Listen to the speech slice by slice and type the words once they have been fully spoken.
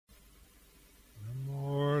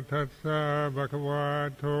ตัสสะภะคะวะ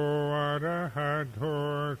โตอะระหะโต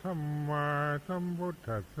สัมมาสัมพุท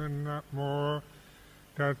ธัสสะนะโม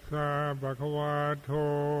ตัสสะภะคะวะโต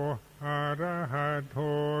อะระหะโต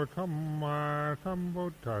สัมมาสัมพุ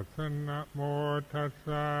ทธัสสะนะโมตัสส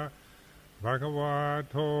ะภะคะวะ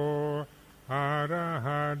โตอะระห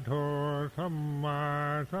ะโตสัมมา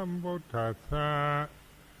สัมพุทธัสสะ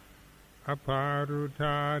อภารุธ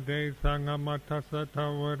าเดสังอมัตถสัทธ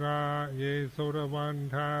วราเยสุรวัน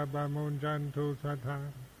ธาบามุญจันทุสัทธา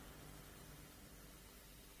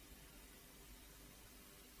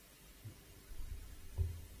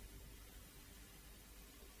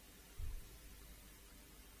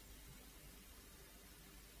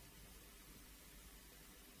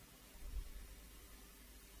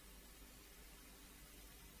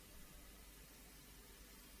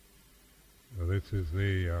This is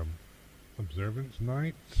the observance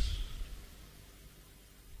night,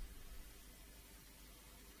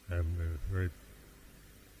 and it's very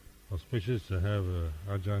auspicious to have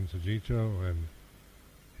Ajahn Sumedho and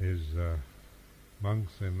his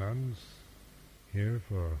monks and nuns here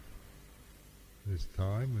for this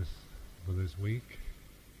time, for this week,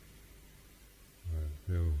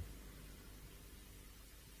 to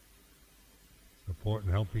support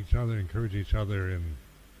and help each other, encourage each other in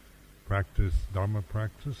practice, Dhamma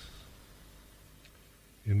practice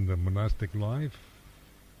in the monastic life.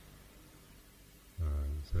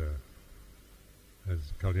 As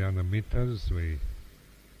Kalyana Mittas, the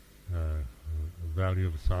value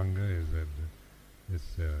of Sangha is that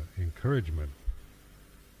it's encouragement,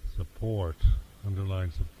 support,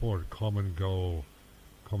 underlying support, common goal,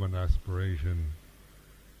 common aspiration,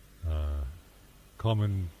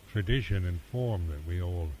 common tradition and form that we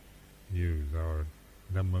all use. Our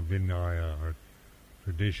Dhamma Vinaya, our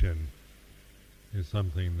tradition, is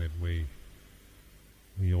something that we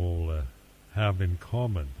all have in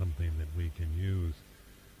common, something that we can use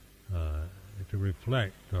to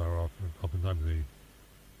reflect our oftentimes the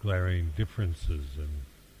glaring differences and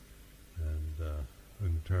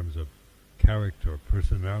in terms of character,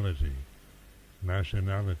 personality,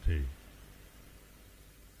 nationality,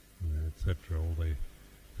 etc. All the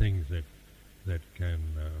things that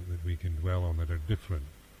we can dwell on that are different.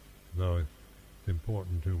 Though it's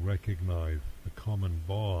important to recognize the common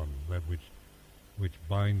bond, that which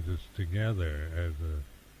binds us together as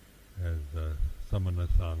a samana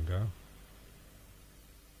sangha.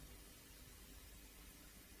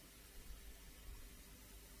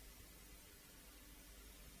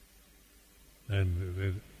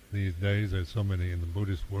 And these days there's so many, in the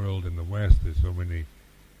Buddhist world in the West, there's so many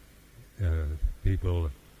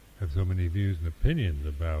people have so many views and opinions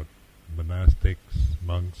about monastics,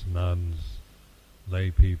 monks, nuns,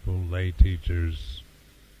 lay people, lay teachers,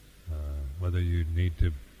 whether you need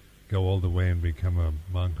to go all the way and become a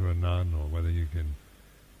monk or a nun, or whether you can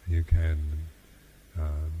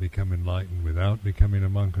become enlightened without becoming a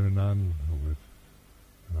monk or a nun, or with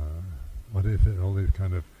what is it? All these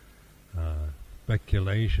kind of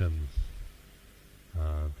speculations.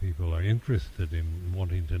 People are interested in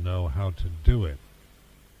wanting to know how to do it,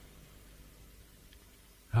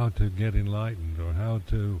 how to get enlightened, or how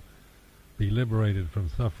to be liberated from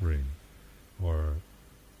suffering, or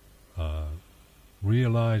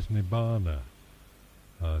realize nibbana,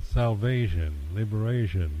 salvation,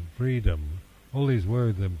 liberation, freedom. All these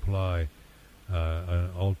words imply an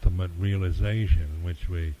ultimate realization in which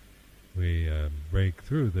we break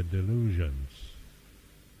through the delusions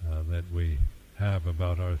that we have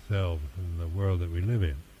about ourselves and the world that we live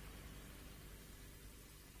in.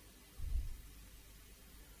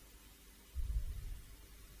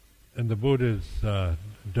 And the Buddha's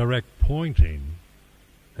direct pointing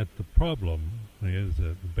at the problem is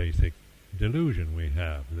the basic delusion we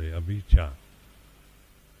have, the avijja,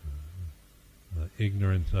 the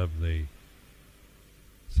ignorance of the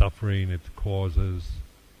suffering, its causes,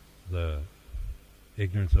 the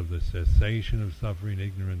ignorance of the cessation of suffering,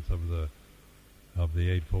 ignorance of the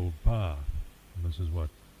Eightfold Path. And this is what,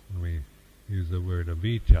 when we use the word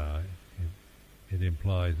avijja, it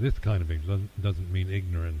implies this kind of ignorance. Doesn't mean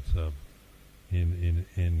ignorance of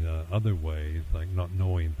in other ways, like not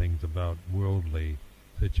knowing things about worldly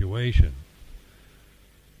situations.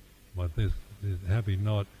 But this is having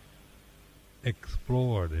not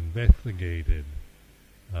explored, investigated,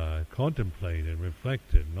 contemplated,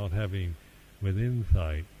 reflected, not having with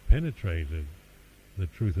insight penetrated the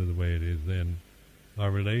truth of the way it is, then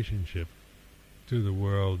our relationship to the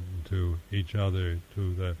world, to each other,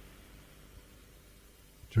 to the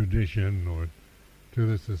tradition, or to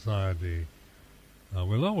the society,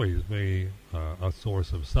 will always be a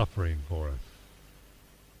source of suffering for us.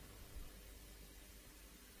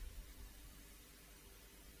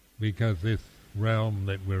 because this realm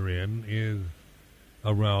that we're in is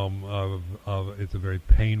a realm of it's a very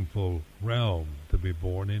painful realm to be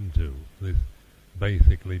born into. This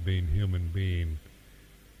basically being human being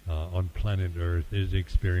on planet Earth is the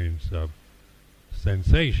experience of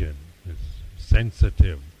sensation. It's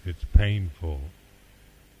sensitive, it's painful.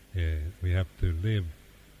 We have to live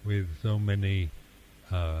with so much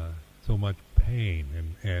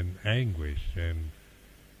pain and anguish and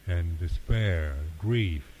despair,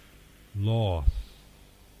 grief, loss,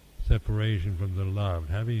 separation from the loved,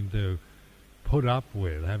 having to put up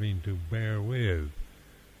with, having to bear with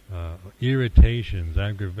irritations,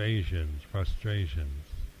 aggravations, frustrations,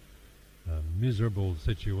 miserable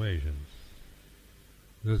situations.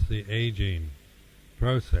 This is the aging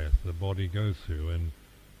process the body goes through,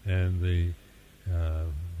 and the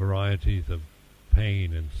varieties of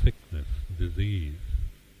pain and sickness, disease,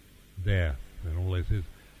 death, and all this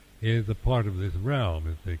is a part of this realm.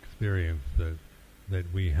 It's the experience that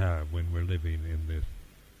we have when we're living in this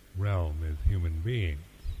realm as human beings.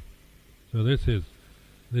 So this is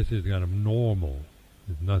kind of normal.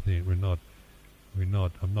 There's nothing. I'm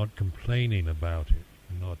not complaining about it.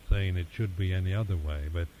 I'm not saying it should be any other way,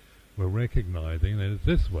 but we're recognizing that it's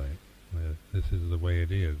this way. This is the way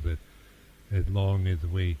it is. That as long as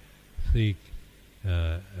we seek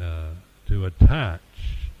to attach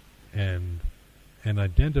and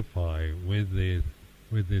identify with this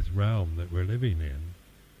realm that we're living in,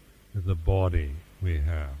 with the body we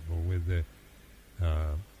have, or with the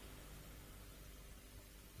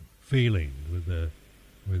feelings, with the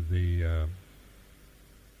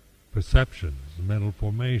perceptions, the mental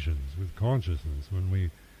formations, with consciousness, when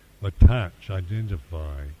we attach,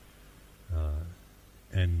 identify,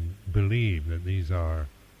 and believe that these are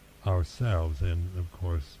ourselves, and of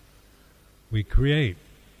course we create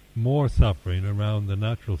more suffering around the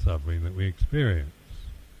natural suffering that we experience,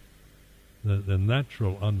 the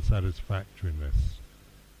natural unsatisfactoriness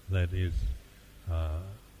that is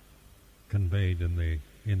conveyed that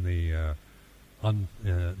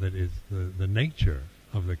is the nature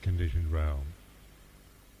of the conditioned realm.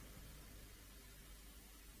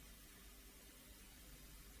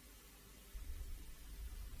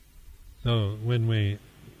 So when we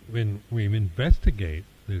investigate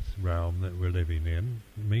this realm that we're living in,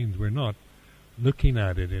 it means we're not looking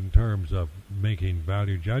at it in terms of making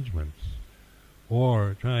value judgments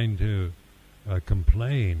or trying to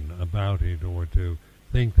complain about it, or to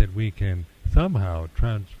think that we can somehow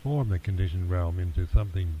transform the conditioned realm into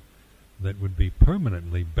something that would be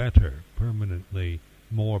permanently better, permanently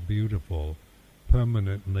more beautiful,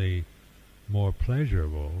 permanently more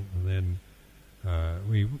pleasurable. And then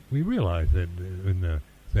we realize that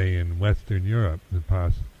in Western Europe, the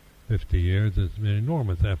past 50 years, there's been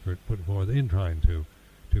enormous effort put forth in trying to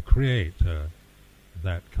create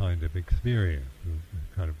that kind of experience, a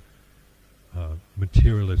kind of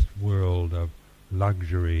materialist world of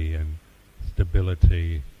luxury and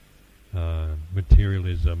stability,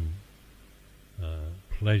 materialism,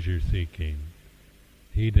 pleasure-seeking,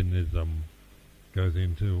 hedonism, goes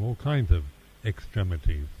into all kinds of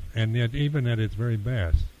extremities. And yet, even at its very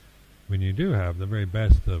best, when you do have the very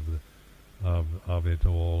best of it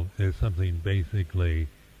all, is something basically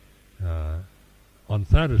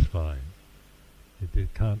unsatisfying.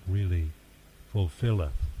 It can't really fulfill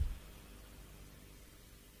us.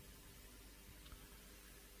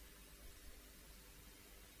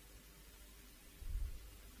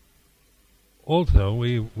 Also,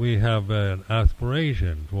 we have an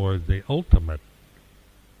aspiration towards the ultimate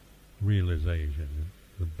realization,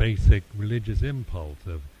 the basic religious impulse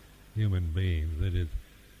of human beings that is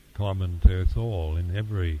common to us all in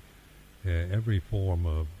every form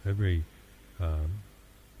of every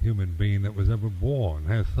human being that was ever born,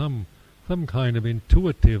 has some kind of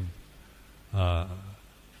intuitive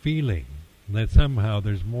feeling that somehow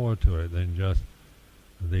there's more to it than just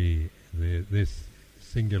this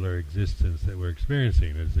singular existence that we're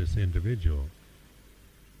experiencing as this individual.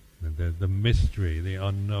 And the mystery, the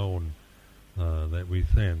unknown that we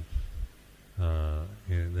sense.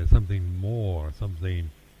 There's something more, something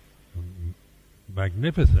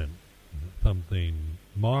magnificent, something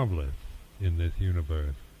marvelous in this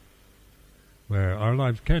universe, where our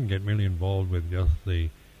lives can get really involved with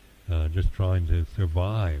just trying to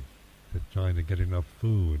survive, just trying to get enough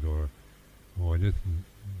food, or just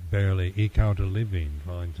barely eke out a living,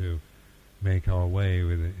 trying to make our way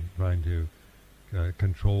with it, trying to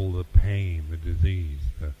control the pain, the disease,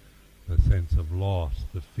 the sense of loss,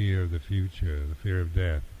 the fear of the future, the fear of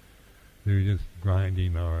death. We're just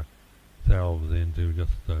grinding ourselves into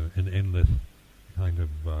just an endless kind of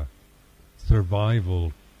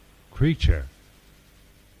survival creature.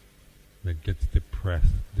 that gets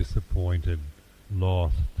depressed, disappointed,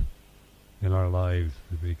 lost, and our lives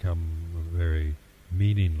become very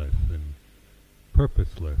meaningless and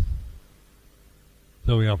purposeless.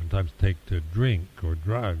 So we oftentimes take to drink or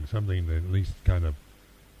drugs, something that at least kind of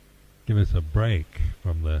give us a break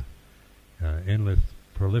from the endless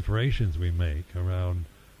proliferations we make around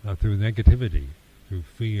through negativity, through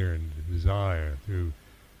fear and desire, through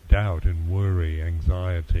doubt and worry,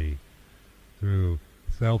 anxiety, through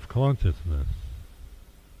self-consciousness,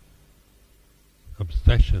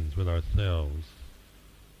 obsessions with ourselves,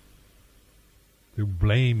 through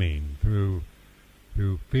blaming, through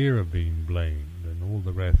fear of being blamed, and all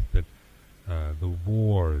the rest that the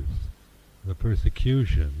wars, the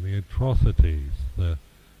persecution, the atrocities, the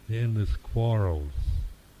endless quarrels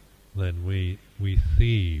that we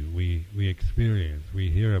see, we experience, we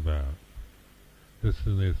hear about. Just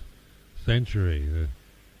in this century, the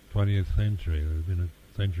 20th century, there's been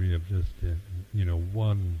a century of just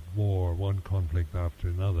one war, one conflict after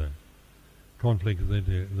another. Conflicts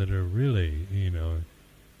that are really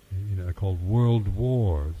called world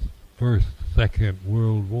wars. First, Second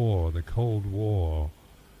World War, the Cold War,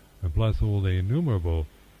 and plus all the innumerable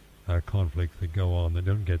conflicts that go on that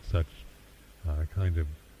don't get such kind of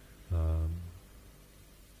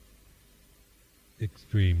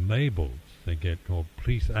extreme labels. They get called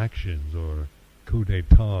police actions or coup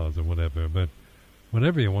d'etats or whatever, but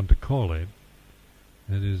whatever you want to call it,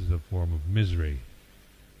 it is a form of misery.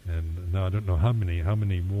 And now I don't know how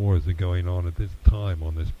many wars are going on at this time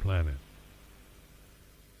on this planet.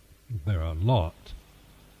 There are a lot.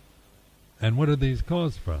 And what are these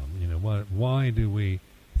caused from? Why do we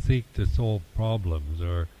seek to solve problems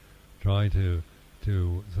or try to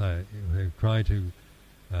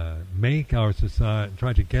make our society,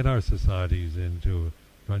 try to get our societies into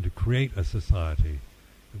trying to create a society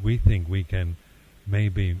that we think we can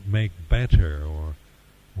maybe make better,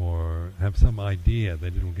 or have some idea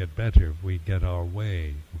that it'll get better if we get our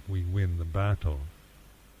way, if we win the battle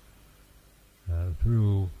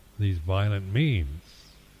through these violent means,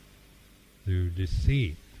 through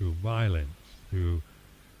deceit, through violence, through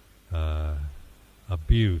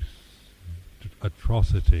abuse,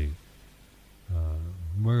 atrocity,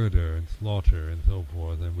 murder and slaughter and so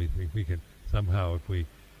forth. And we think we can somehow, if we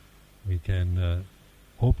can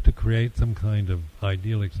hope to create some kind of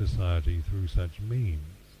idyllic society through such means.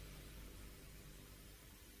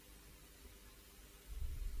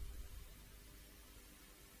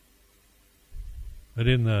 But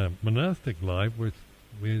in the monastic life, we're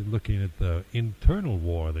looking at the internal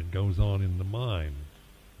war that goes on in the mind.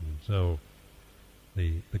 And so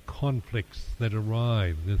the conflicts that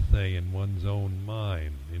arise, let's say, in one's own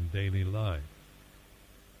mind in daily life.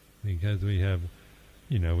 Because we have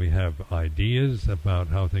ideas about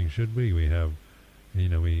how things should be. We have,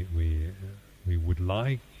 we would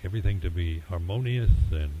like everything to be harmonious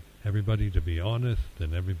and everybody to be honest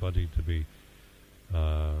and everybody to be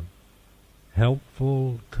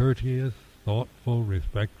helpful, courteous, thoughtful,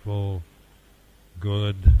 respectful,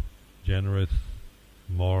 good, generous,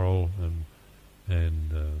 moral,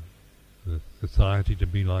 and the society to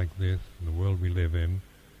be like this, and the world we live in.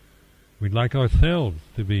 We'd like ourselves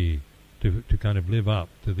to kind of live up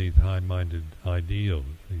to these high-minded ideals,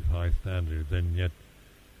 these high standards, and yet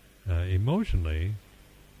emotionally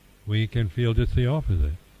we can feel just the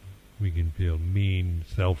opposite. We can feel mean,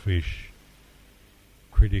 selfish,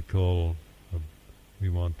 critical. We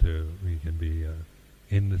can be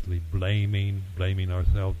endlessly blaming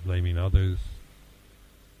ourselves, blaming others,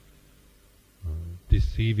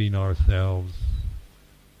 deceiving ourselves,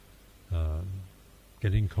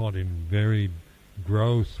 getting caught in very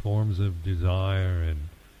gross forms of desire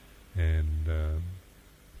and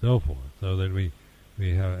so forth, so that we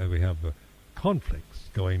have conflicts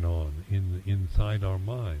going on inside our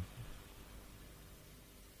mind.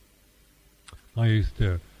 I used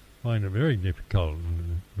to find it very difficult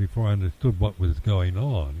before I understood what was going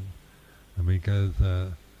on, because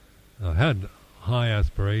I had high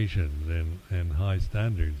aspirations and high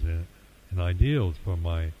standards and ideals for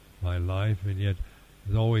my life, and yet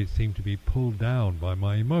it always seemed to be pulled down by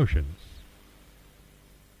my emotions,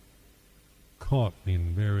 caught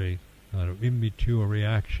in very kind of immature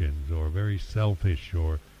reactions, or very selfish,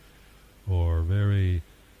 or very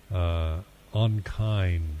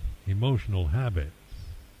unkind emotional habits.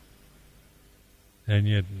 And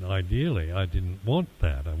yet, ideally, I didn't want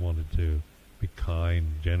that. I wanted to be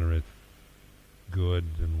kind, generous, good,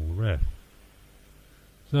 and all the rest.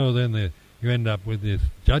 So then you end up with this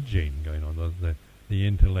judging going on, the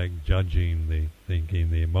intellect judging, the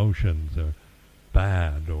thinking the emotions are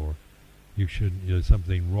bad, or there's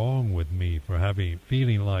something wrong with me for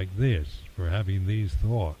feeling like this, for having these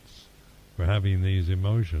thoughts, for having these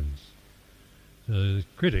emotions. So there's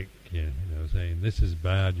a critic, saying, this is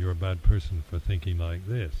bad, you're a bad person for thinking like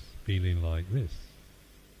this, feeling like this.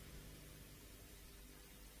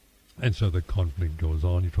 And so the conflict goes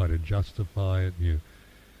on, you try to justify it, you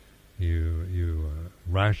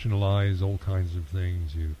rationalize all kinds of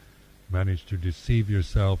things, you manage to deceive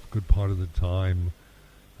yourself a good part of the time,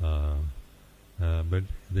 but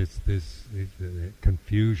this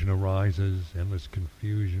confusion arises, endless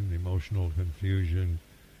confusion, emotional confusion,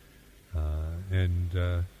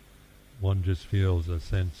 and one just feels a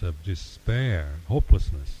sense of despair,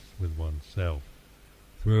 hopelessness with oneself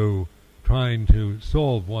through trying to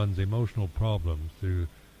solve one's emotional problems through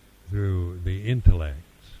the intellect,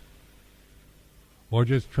 or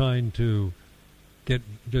just trying to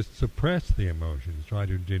just suppress the emotions, try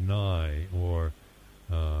to deny or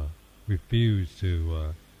refuse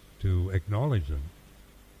to acknowledge them.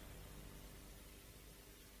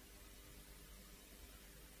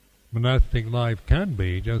 Monastic life can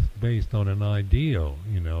be just based on an ideal,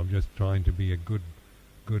 just trying to be a good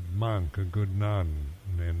monk, a good nun,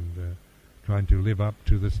 and trying to live up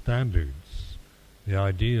to the standards, the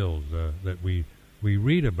ideals that we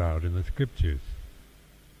read about in the scriptures.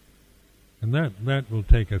 And that will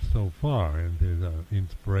take us so far into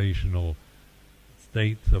inspirational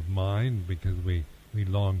states of mind, because we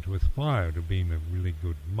long to aspire to being a really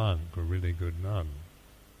good monk or really good nun.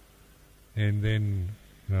 And then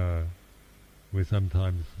we're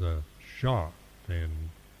sometimes shocked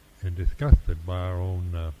and disgusted by our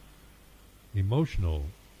own emotional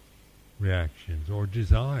reactions or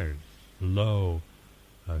desires, low,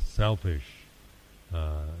 selfish,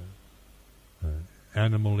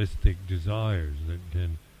 animalistic desires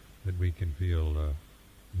that we can feel,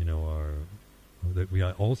 that we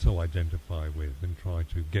also identify with and try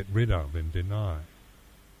to get rid of and deny.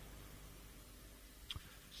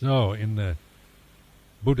 So, in the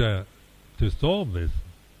Buddha, to solve this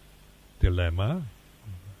dilemma,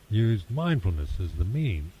 used mindfulness as the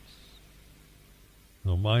means.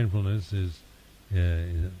 So mindfulness is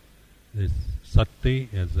sati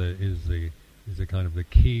is a kind of the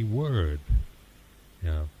key word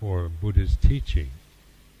for Buddhist teaching.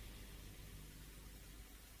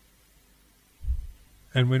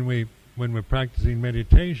 And when we're practicing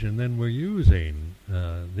meditation, then we're using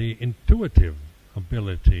the intuitive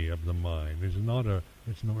ability of the mind.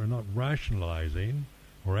 We're not rationalizing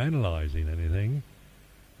or analyzing anything,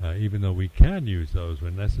 even though we can use those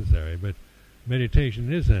when necessary. But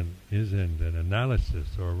meditation isn't an analysis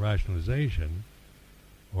or a rationalization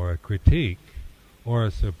or a critique or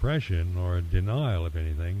a suppression or a denial of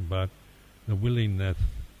anything, but the willingness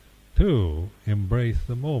to embrace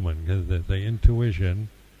the moment, because the intuition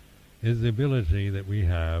is the ability that we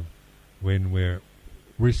have when we're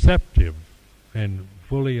receptive and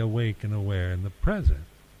fully awake and aware in the present.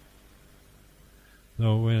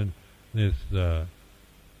 So when this 2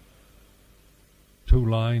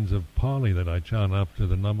 lines of Pali that I chant after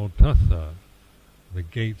the Namo Tassa, the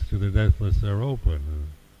gates to the deathless are open.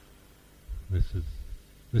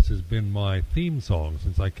 This has been my theme song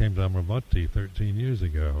since I came to Amaravati 13 years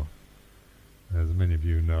ago. As many of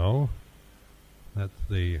you know, that's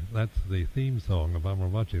the theme song of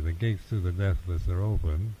Amaravati. The gates to the deathless are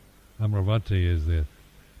open. Amaravati is the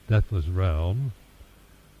deathless realm,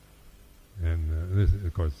 and this is,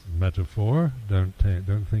 of course, metaphor. Don't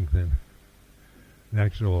think that the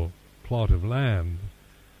actual plot of land,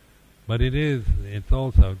 but it's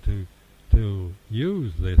also to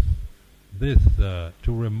use this to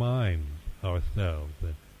remind ourselves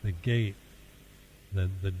that the gate,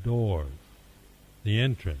 the doors, the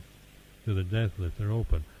entrance to the deathless are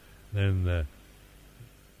open. Then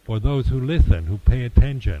for those who listen, who pay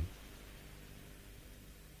attention.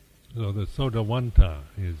 So the sodawanta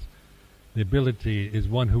is the ability, is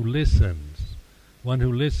one who listens. One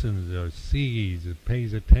who listens or sees, or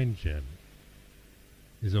pays attention,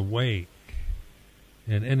 is awake.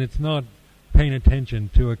 And it's not paying attention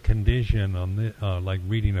to a condition on like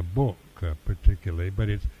reading a book particularly, but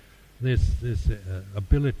it's this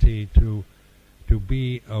ability to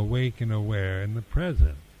be awake and aware in the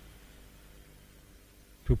present.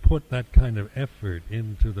 To put that kind of effort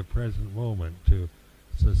into the present moment, to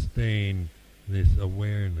sustain this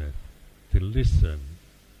awareness, to listen,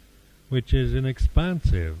 which is an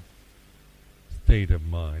expansive state of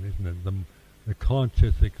mind, isn't it? The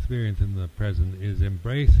conscious experience in the present is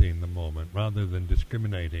embracing the moment rather than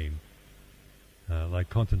discriminating, like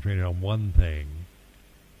concentrating on one thing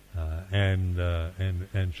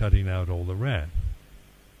and shutting out all the rest.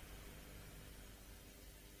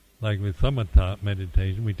 like with samatha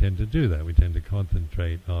meditation, we tend to do that. We tend to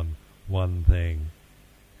concentrate on one thing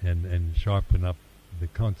and sharpen up the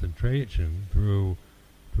concentration through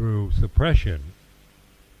suppression.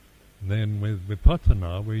 And then with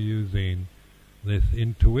vipassana, we're using this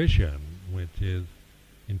intuition, which is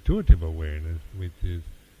intuitive awareness, which is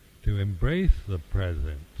to embrace the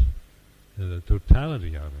present, the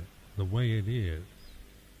totality of it, the way it is.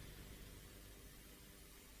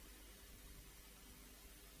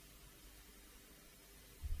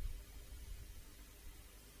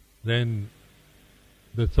 Then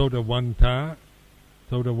the sodavanta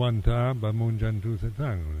bamunjantu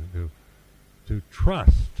satang, to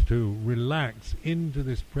trust, to relax into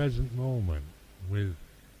this present moment with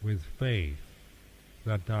faith,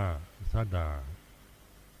 sada.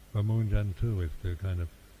 Bamunjantu is to kind of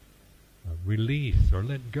release or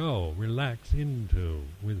let go, relax into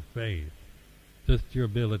with faith. Just your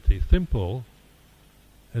ability, simple.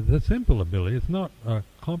 It's a simple ability. It's not a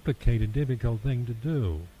complicated, difficult thing to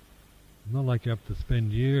do. It's not like you have to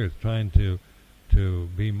spend years trying to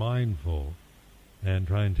be mindful and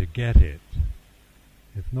trying to get it.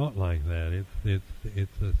 It's not like that.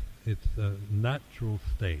 It's a natural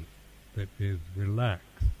state that is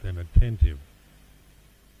relaxed and attentive,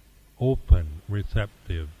 open,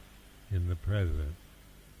 receptive in the present.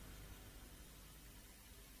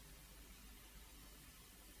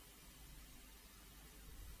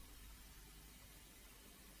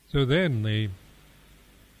 So then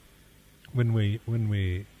when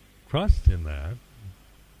we trust in that,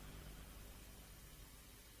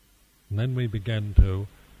 then we begin to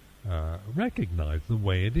recognize the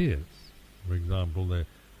way it is. For example,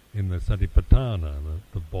 in the Satipatthana,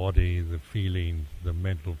 the body, the feelings, the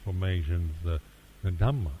mental formations, the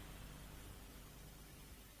Dhamma,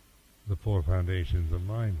 the four foundations of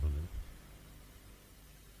mindfulness.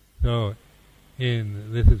 So,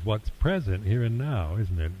 this is what's present here and now,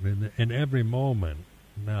 isn't it? In every moment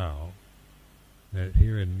now, that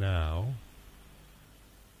here and now,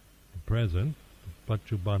 the present,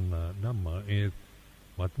 Paccuppanna Dhamma, is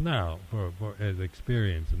what's now, for as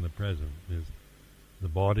experience in the present, is the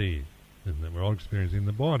body, isn't it? We're all experiencing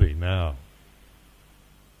the body now.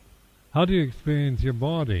 How do you experience your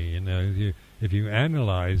body? You know, if you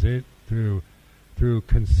analyze it through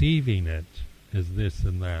conceiving it as this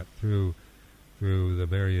and that, through the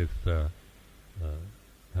various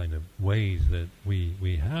kind of ways that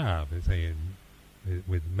we have, say,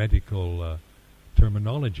 with medical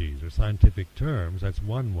terminologies or scientific terms, that's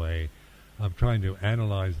one way of trying to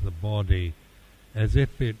analyze the body as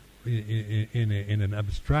if it in an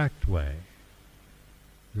abstract way,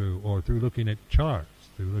 through looking at charts,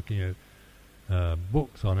 through looking at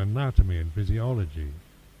books on anatomy and physiology,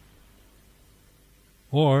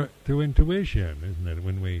 or through intuition, isn't it?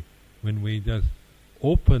 When we just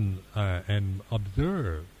open and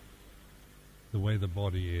observe the way the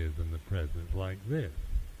body is in the present, like this.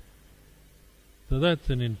 So that's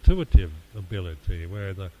an intuitive ability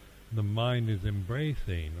where the mind is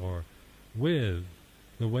embracing or with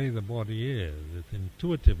the way the body is. It's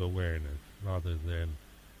intuitive awareness rather than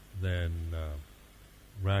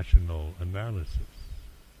rational analysis.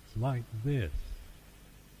 It's like this.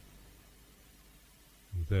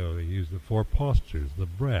 And so they use the four postures, the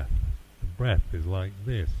breath. The breath is like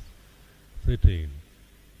this. Sitting,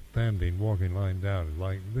 standing, walking, lying down is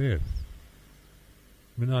like this.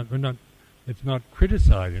 It's not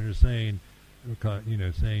criticizing or saying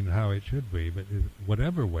how it should be, but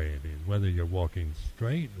whatever way it is, whether you're walking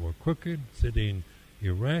straight or crooked, sitting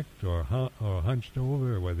erect or hunched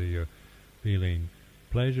over, or whether you're feeling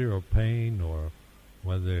pleasure or pain, or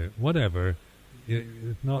whatever,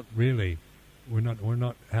 it's not really. We're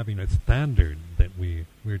not having a standard that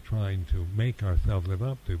we're trying to make ourselves live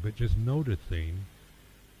up to, but just noticing,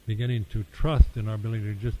 beginning to trust in our ability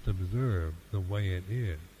to just observe the way it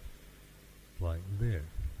is, like this.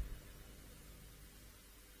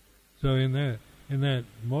 So in that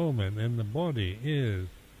moment, and the body is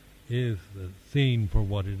seen for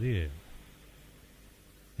what it is,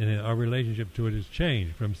 and our relationship to it has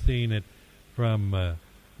changed from seeing it from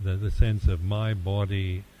the sense of my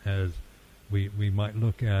body as we might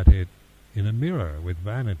look at it in a mirror with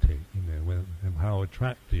vanity, and how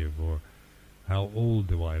attractive or how old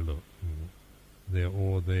do I look,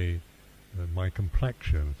 my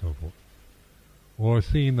complexion and so forth, or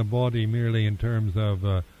seeing the body merely in terms of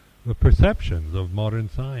the perceptions of modern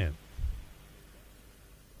science,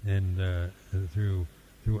 and through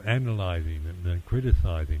analyzing it and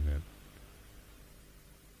criticizing it,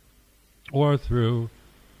 or through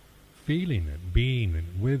feeling it, being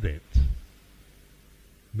with it.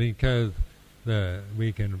 Because the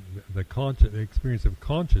experience of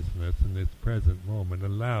consciousness in this present moment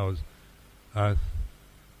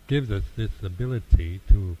gives us this ability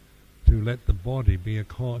to let the body be a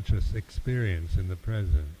conscious experience in the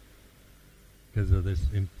present, because of this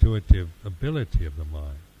intuitive ability of the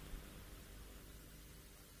mind.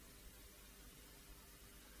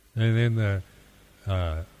 And then the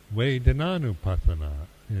Vedanānupassana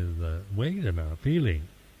is the Vedana, feeling,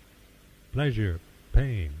 pleasure,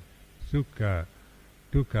 pain, sukha,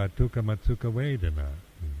 dukkha, tukkamatsuka Vedana.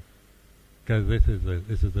 Because this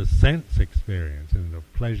is a sense experience, and the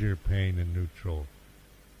pleasure, pain, and neutral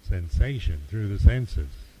sensation through the senses,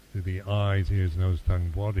 through the eyes, ears, nose, tongue,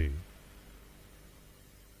 body.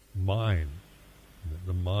 Mind,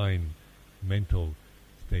 the mind, mental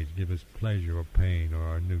stage give us pleasure or pain or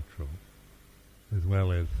are neutral, as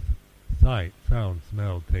well as sight, sound,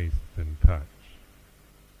 smell, taste, and touch.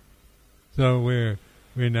 So we're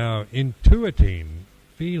now intuiting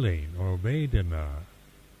feeling or Vedana,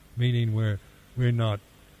 meaning we're not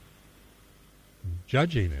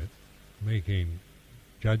judging it,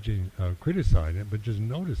 criticizing it, but just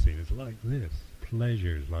noticing it's like this.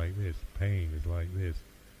 Pleasure is like this. Pain is like this.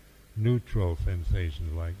 Neutral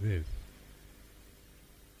sensations like this.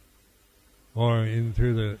 Or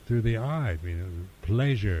through the eye,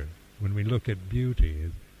 pleasure. When we look at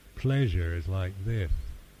beauty, pleasure is like this.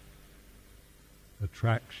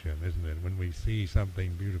 Attraction, isn't it? When we see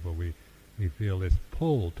something beautiful, we feel this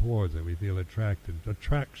pull towards it. We feel attracted.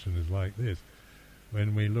 Attraction is like this.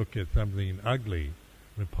 When we look at something ugly,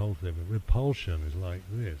 repulsive, repulsion is like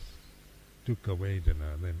this. Dukkha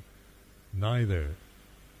Vedana. Then neither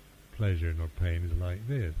pleasure nor pain is like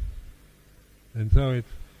this. And so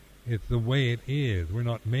it's the way it is. We're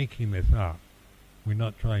not making this up. We're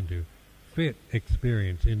not trying to fit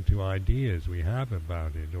experience into ideas we have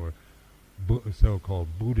about it, or so-called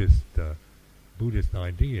Buddhist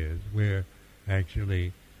ideas. We're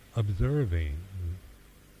actually observing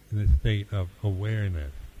the state of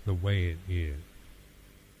awareness, the way it is.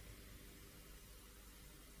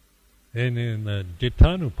 And in the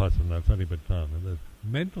Cittanupassana, Satipatthana, the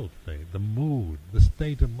mental state, the mood, the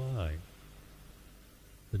state of mind,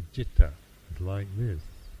 the citta is like this.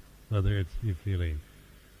 Whether it's you're feeling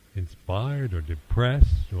inspired or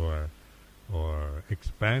depressed or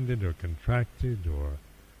expanded or contracted or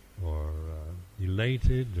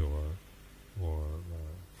elated or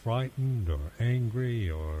frightened or angry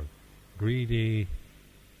or greedy,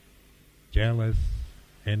 jealous,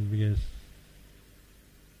 envious,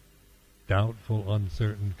 doubtful,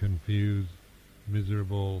 uncertain, confused,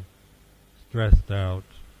 miserable, stressed out,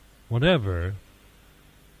 whatever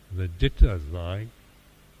the citta is like,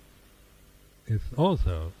 it's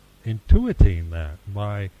also intuiting that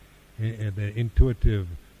by the intuitive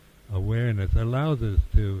awareness allows us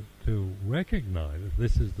to recognize that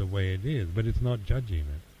this is the way it is, but it's not judging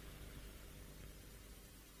it.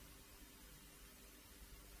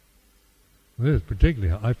 This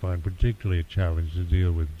is I find particularly a challenge to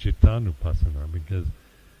deal with Cittanupassana, because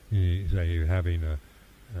you say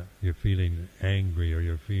you're feeling angry or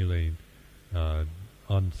you're feeling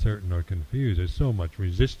uncertain or confused. There's so much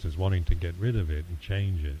resistance wanting to get rid of it and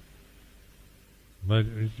change it. But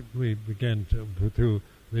we begin through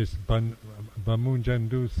this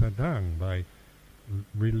Bamunjandu Sadhang, by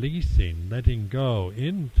releasing, letting go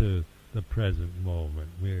into the present moment.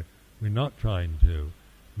 We're not trying to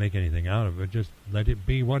make anything out of it, just let it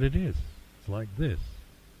be what it is. It's like this.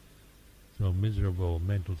 So miserable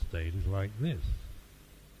mental state is like this.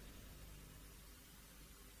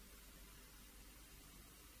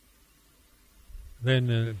 Then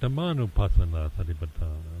Dhammanupassana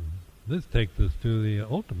Satipatthana. This takes us to the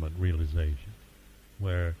ultimate realization,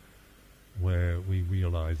 where we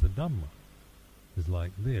realize the Dhamma is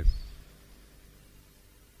like this.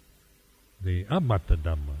 The Amatta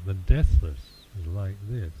Dhamma, the deathless, is like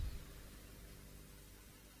this.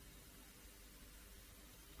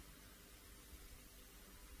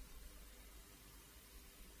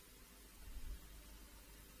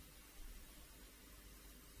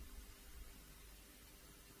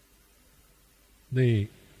 The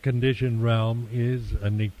conditioned realm is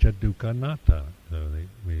anicca, dukkha, anatta. So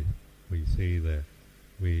we see that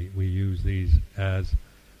we use these as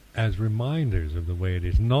reminders of the way it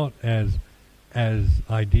is, not as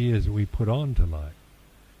ideas we put onto life.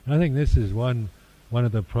 And I think this is one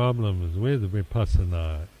of the problems with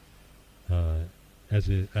vipassana,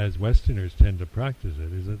 as Westerners tend to practice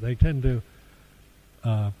it, is that they tend to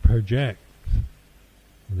project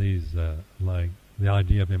these like the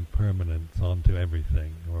idea of impermanence onto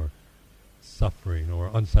everything, or suffering,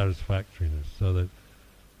 or unsatisfactoriness, so that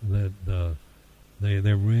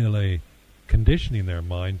they're really conditioning their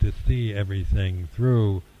mind to see everything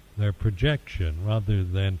through their projection rather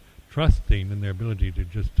than trusting in their ability to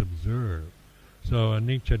just observe. So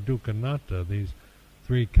anicca, dukkha, anatta, these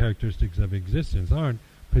three characteristics of existence, aren't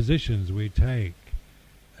positions we take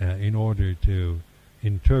in order to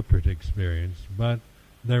interpret experience, but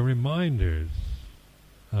they're reminders,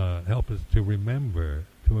 help us to remember,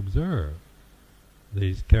 to observe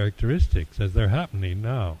these characteristics as they're happening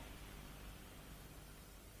now.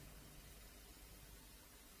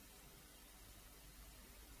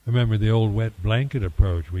 Remember the old wet blanket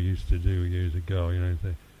approach we used to do years ago. You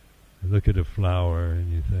look at a flower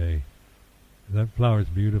and you say, that flower's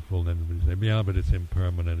beautiful, and then you say, yeah, but it's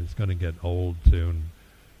impermanent, it's going to get old soon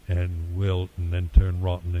and wilt and then turn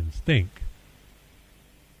rotten and stink.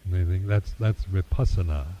 And they think that's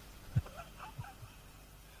vipassana,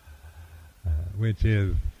 which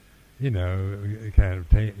is, kind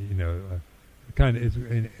of,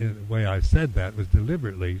 in the way I said that was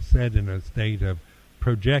deliberately said in a state of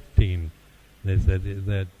projecting this,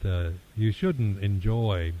 that you shouldn't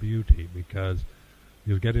enjoy beauty because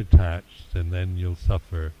you'll get attached and then you'll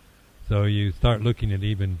suffer. So you start looking at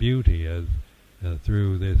even beauty as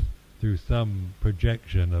through some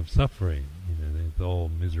projection of suffering. It's all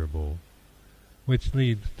miserable, which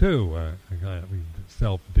leads to a kind of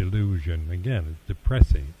self-delusion. Again, it's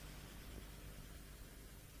depressing.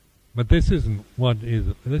 But this isn't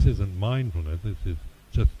mindfulness. This is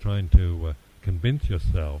just trying to convince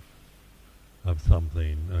yourself of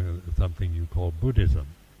something you call Buddhism.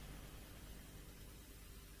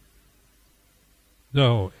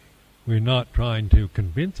 So we're not trying to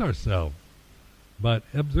convince ourselves, but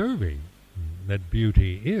observing that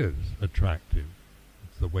beauty is attractive.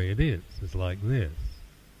 It's the way it is. It's like this.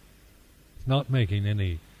 It's not making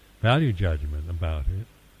any value judgment about it.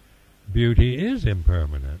 Beauty is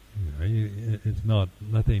impermanent. It's not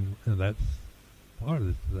nothing. That's part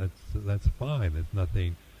of this. That's fine. It's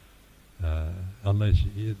nothing. Unless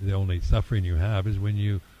the only suffering you have is when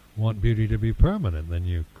you want beauty to be permanent, then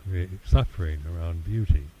you create suffering around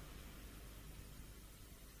beauty.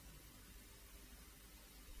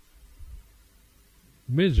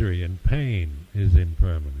 Misery and pain is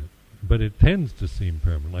impermanent, but it tends to seem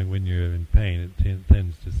permanent. Like when you're in pain, it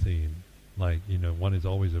tends to seem like, one is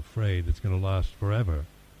always afraid it's going to last forever.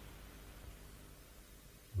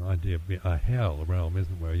 The idea of a hell realm,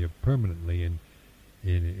 isn't it, where you're permanently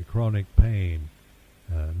in chronic pain,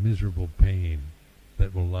 miserable pain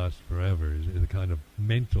that will last forever, is a kind of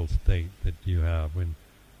mental state that you have,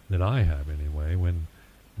 that I have anyway, when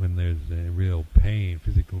there's a real pain,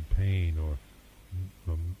 physical pain, or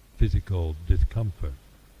physical discomfort,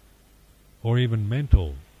 or even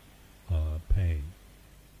mental pain.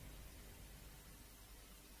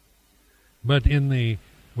 But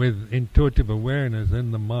with intuitive awareness,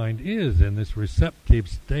 then the mind is in this receptive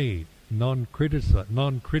state,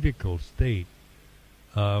 non-critical state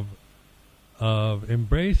of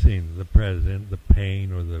embracing the present, the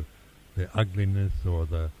pain or the ugliness or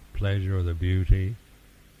the pleasure or the beauty.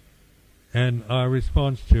 And our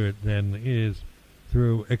response to it then is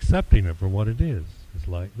through accepting it for what it is. It's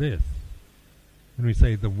like this. When we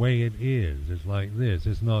say the way it is, it's like this.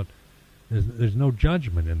 It's not. There's no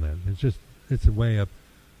judgment in that. It's a way of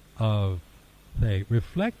say,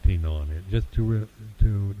 reflecting on it, just to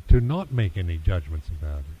not make any judgments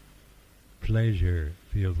about it. Pleasure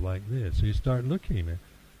feels like this. So you start looking at,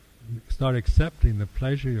 start accepting the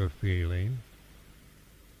pleasure you're feeling,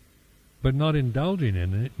 but not indulging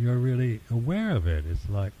in it. You're really aware of it. It's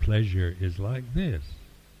like pleasure is like this.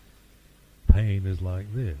 Pain is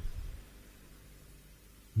like this.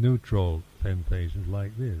 Neutral sensations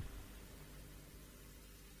like this.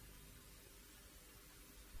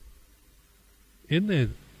 In the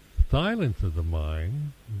silence of the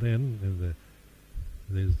mind, then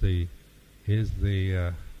is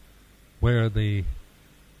where the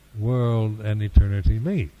world and eternity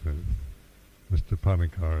meet. Mr.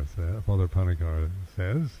 Panikara says, Father Panikara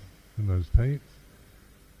says in those tapes,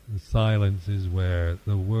 the silence is where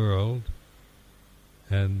the world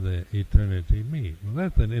and the eternity meet. Well,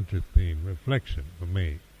 that's an interesting reflection for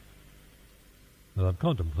me. And I've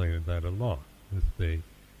contemplated that a lot. It's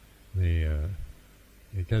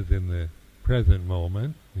because in the present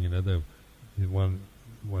moment, one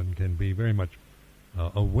can be very much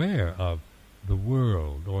aware of the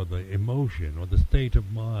world or the emotion or the state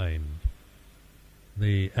of mind,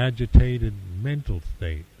 the agitated mental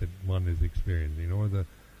state that one is experiencing, or the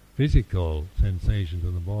physical sensations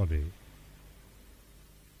of the body.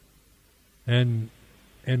 And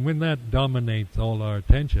when that dominates all our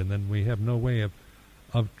attention, then we have no way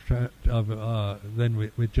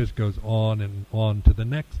then it just goes on and on to the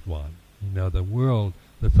next one. The world,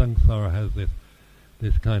 the samsara has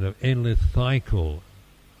this kind of endless cycle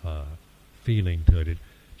feeling to it. It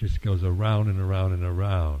just goes around and around and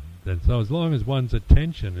around. And so as long as one's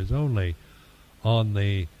attention is only on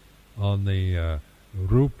the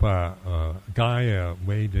rupa, gaya,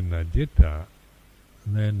 vedana, citta,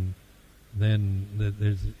 then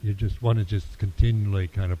one is just continually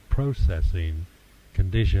kind of processing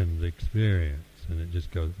conditioned experience, and it just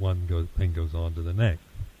goes thing goes on to the next.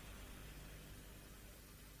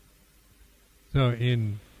 So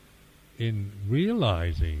in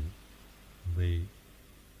realizing the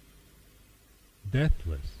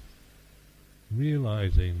deathless,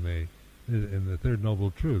 realizing in the third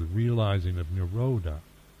noble truth, realizing of nirodha,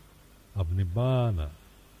 of nibbana,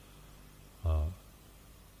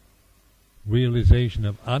 realization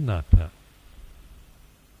of anatta,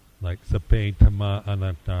 like sape dhamma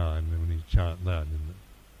anatta, and when you chant that,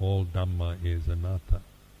 all Dhamma is anatta.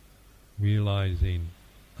 Realizing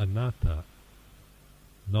anatta,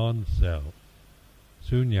 non-self,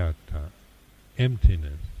 sunyata,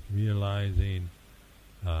 emptiness, realizing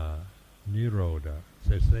nirodha,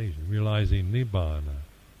 cessation, realizing nibbana,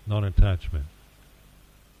 non-attachment.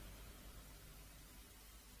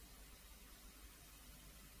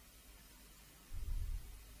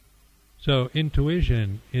 So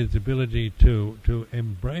intuition is the ability to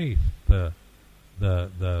embrace the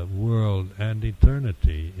world and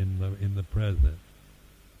eternity in the present.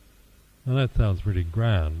 Now that sounds pretty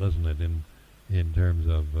grand, doesn't it, in terms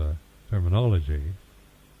of terminology?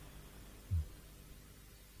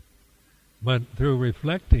 But through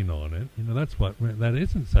reflecting on it, that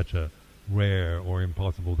isn't such a rare or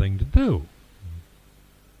impossible thing to do.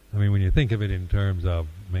 I mean, when you think of it in terms of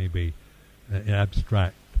maybe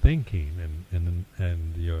abstract thinking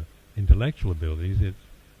and your intellectual abilities, it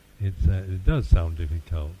does sound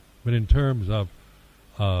difficult. But in terms of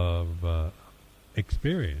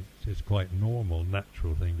experience, it's quite normal,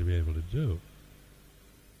 natural thing to be able to do.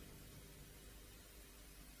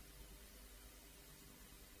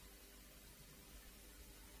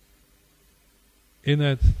 In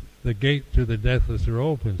that, the gate to the deathless are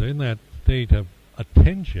open. So in that state of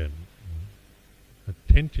attention,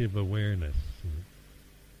 attentive awareness,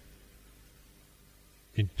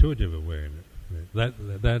 intuitive awareness,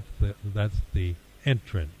 that's the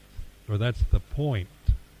entrance, or that's the point,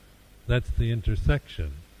 that's the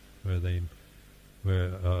intersection where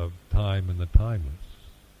time and the timeless,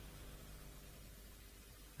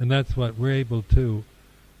 and that's what we're able to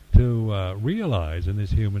realize in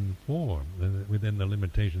this human form, within the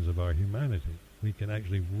limitations of our humanity. We can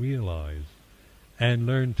actually realize and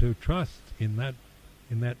learn to trust in that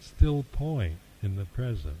still point in the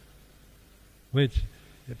present, which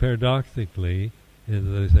paradoxically is,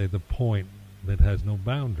 as they say, the point that has no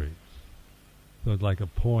boundaries. So it's like a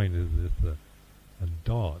point is a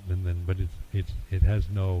dot, but it has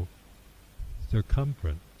no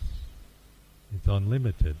circumference. It's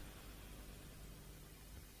unlimited.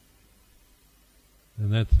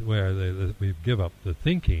 And that's where we give up the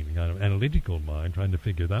thinking, kind of analytical mind, trying to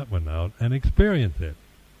figure that one out, and experience it,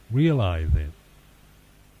 realize it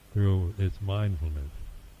through its mindfulness,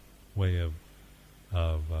 way of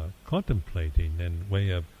contemplating, and way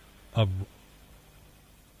of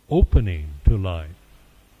opening to life.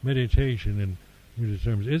 Meditation, in Buddhist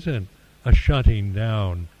terms, isn't a shutting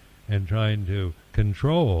down and trying to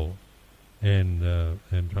control and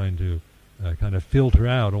trying to kind of filter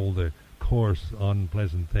out all the coarse,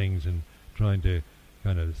 unpleasant things, and trying to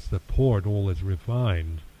kind of support all that's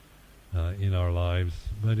refined in our lives.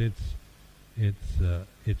 But it's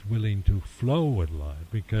willing to flow with life,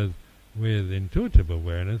 because with intuitive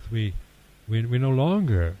awareness we no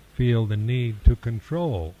longer feel the need to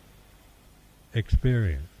control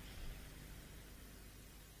experience.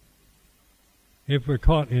 If we're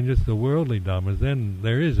caught in just the worldly dhammas, then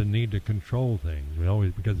there is a need to control things.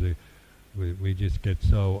 Because we just get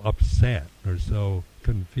so upset, or so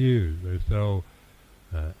confused, or so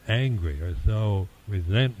angry, or so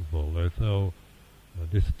resentful, or so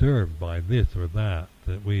disturbed by this or that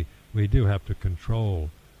we do have to control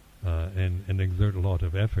and exert a lot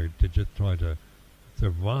of effort to just try to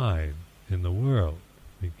survive in the world,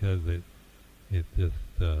 because it's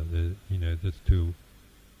just too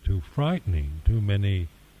frightening, too many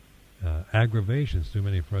aggravations, too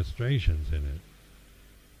many frustrations in it.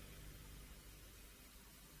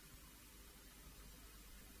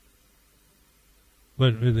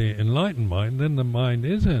 But with the enlightened mind, then the mind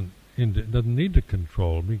doesn't need to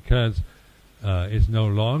control, because it's no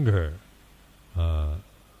longer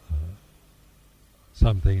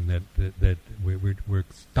something that we're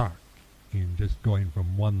stuck in just going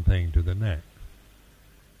from one thing to the next.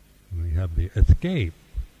 And we have the escape.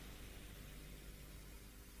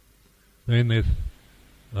 In this,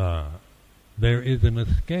 there is an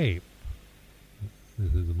escape.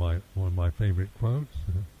 This is one of my favorite quotes.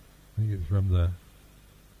 I think it's from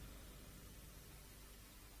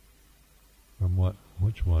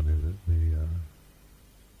which one is it?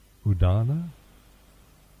 The Udana?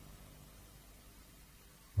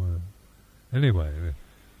 Anyway,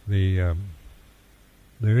 there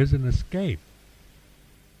is an escape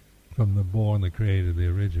from the born, the creator, the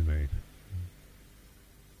originator.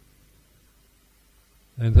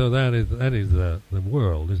 And so that is the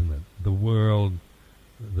world, isn't it? The world,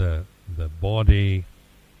 the body,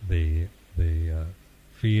 the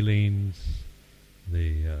feelings,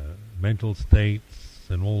 the mental states,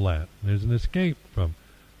 and all that. There's an escape from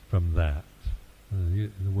that. The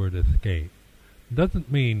word escape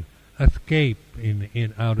doesn't mean escape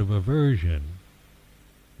in out of aversion.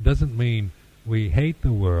 Doesn't mean we hate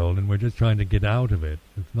the world and we're just trying to get out of it.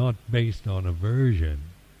 It's not based on aversion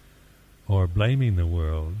or blaming the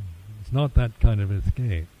world. It's not that kind of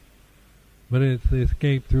escape. But it's the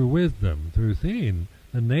escape through wisdom, through seeing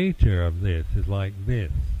the nature of this is like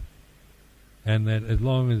this. And that as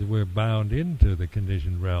long as we're bound into the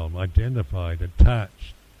conditioned realm, identified,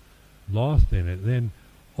 attached, lost in it, then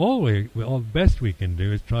all the best we can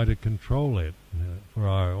do is try to control it for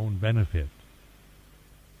our own benefit.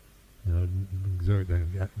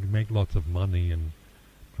 Make lots of money and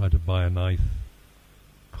try to buy a nice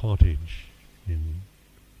cottage in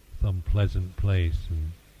some pleasant place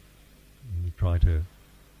and try to,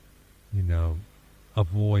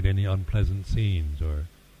 avoid any unpleasant scenes or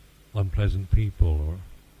unpleasant people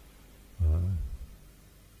or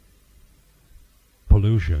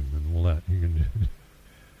pollution and all that. You can do.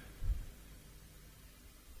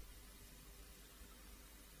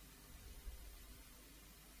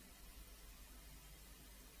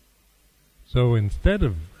 So instead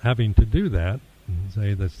of having to do that,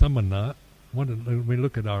 say the samana, we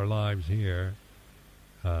look at our lives here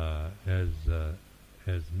as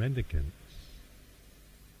mendicants,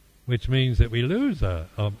 which means that we lose our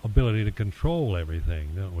ability to control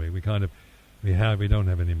everything, don't we? We don't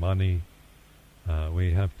have any money.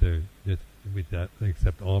 We have to just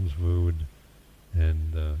accept alms food,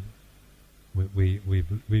 and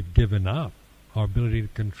we've given up our ability to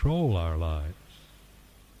control our lives.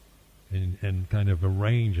 And kind of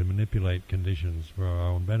arrange and manipulate conditions for our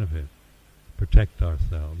own benefit, protect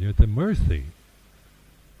ourselves. You're at the mercy,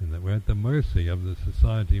 and that we're at the mercy of the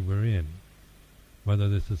society we're in, whether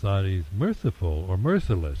the society is merciful or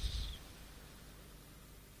merciless.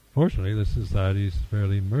 Fortunately, the society is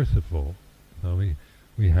fairly merciful. So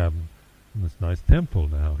we have this nice temple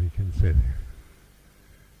now. We can sit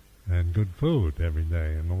and good food every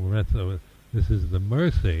day, and all the rest of it. This is the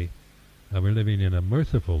mercy. We're living in a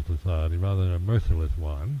merciful society rather than a merciless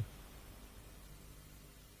one.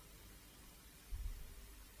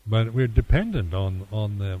 But we're dependent on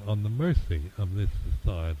the mercy of this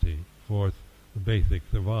society for the basic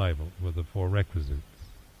survival, with the four requisites.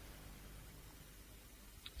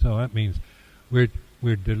 So that means we're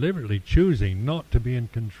deliberately choosing not to be in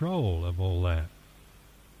control of all that,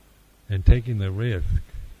 and taking the risk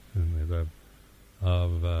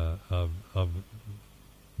of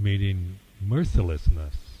meeting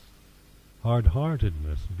mercilessness,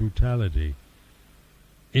 hard-heartedness, brutality,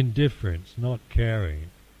 indifference, not caring,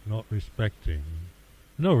 not respecting.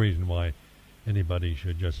 No reason why anybody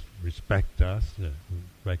should just respect us,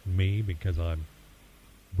 respect me because I'm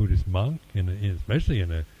a Buddhist monk, especially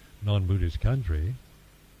in a non-Buddhist country.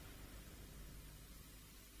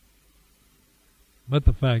 But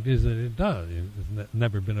the fact is that it does. It's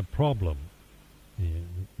never been a problem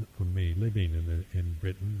for me living in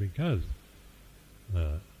Britain, because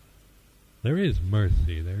there is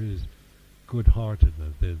mercy, there is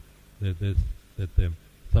good-heartedness, that the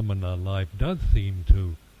samana life does seem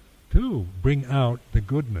to bring out the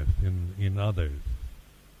goodness in others,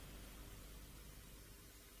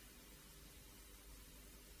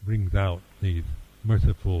 brings out these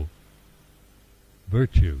merciful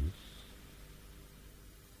virtues.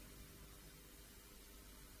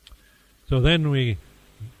 So then we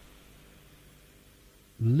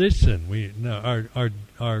listen.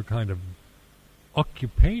 Our kind of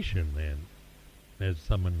occupation then, as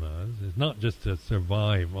samanas, is not just to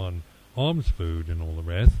survive on alms food and all the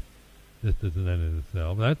rest. This isn't in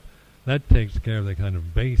itself. That takes care of the kind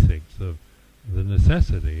of basics of the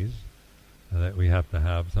necessities that we have to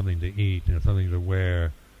have: something to eat, something to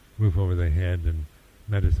wear, roof over the head, and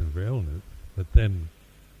medicine for illness. But then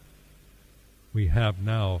we have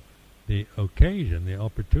now the occasion, the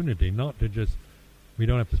opportunity, not to just, we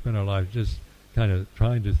don't have to spend our lives just kind of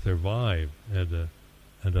trying to survive at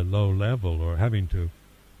a low level, or having to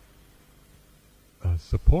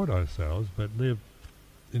support ourselves, but live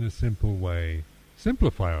in a simple way,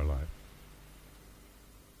 simplify our life,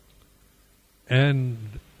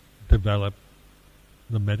 and develop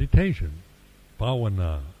the meditation,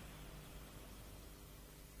 bhavana,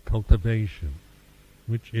 cultivation,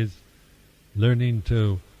 which is learning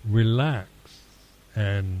to relax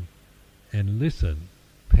and listen,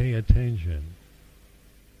 pay attention,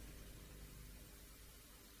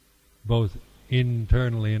 both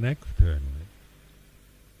internally and externally.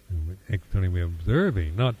 Externally we're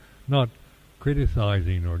observing, not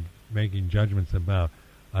criticizing or making judgments about,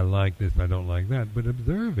 I like this, I don't like that, but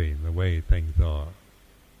observing the way things are.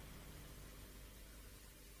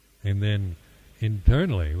 And then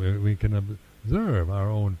internally we can observe our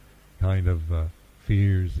own kind of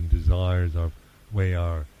fears and desires, our way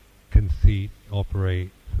our conceit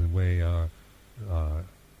operates, the way our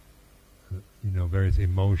various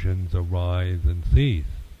emotions arise and cease.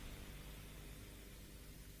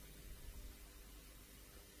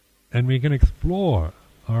 And we can explore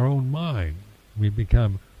our own mind. We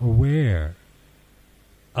become aware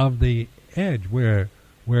of the edge where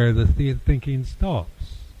the thinking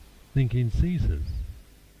stops, thinking ceases.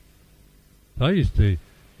 So I used to,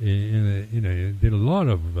 did a lot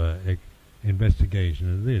of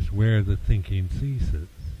investigation of this, where the thinking ceases,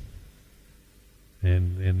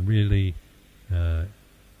 and really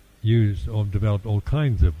developed all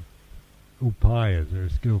kinds of upayas, or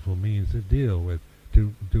skillful means to deal with,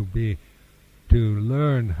 to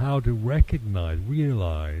learn how to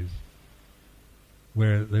realize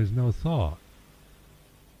where there's no thought.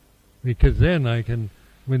 Because then I can,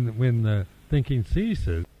 when the thinking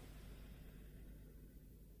ceases,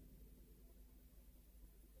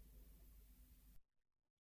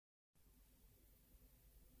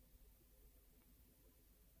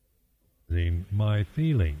 my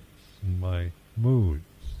feelings and my moods,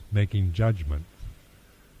 making judgments,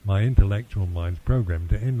 my intellectual mind's programmed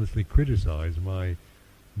to endlessly criticize my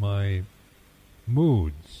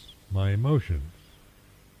moods, my emotions,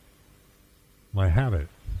 my habits.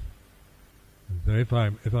 And so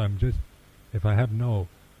if I have no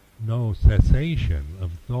cessation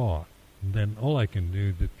of thought, then all I can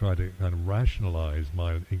do is try to kind of rationalize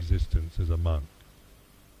my existence as a monk,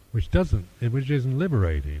 which isn't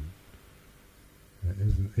liberating.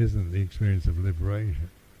 Isn't the experience of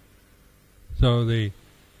liberation. So the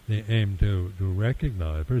aim to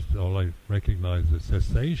recognize, first of all, I recognize the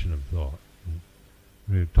cessation of thought.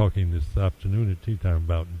 We were talking this afternoon at tea time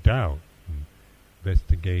about doubt, and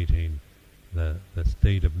investigating the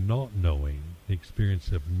state of not knowing, the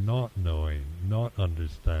experience of not knowing, not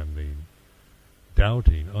understanding,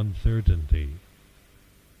 doubting, uncertainty.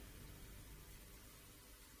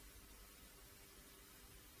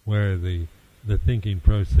 Where the thinking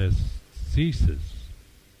process ceases,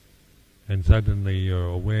 and suddenly you're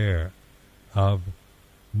aware of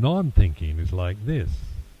non-thinking is like this.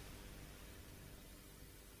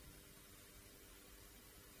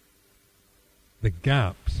 The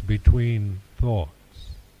gaps between thoughts,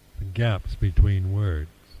 the gaps between words.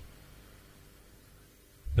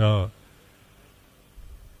 So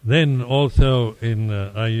then also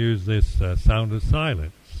I use this sound of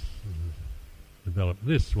silence. Developed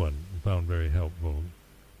this one, found very helpful,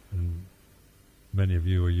 and many of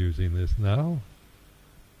you are using this now.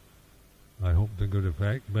 I hope to good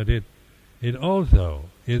effect, but it also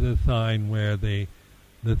is a sign where the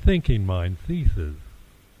thinking mind ceases,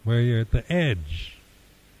 where you're at the edge,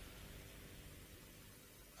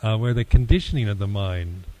 where the conditioning of the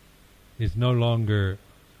mind is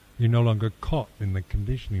you're no longer caught in the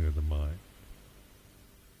conditioning of the mind,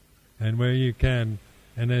 and where you can,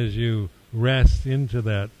 and as you rest into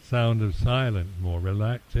that sound of silence more,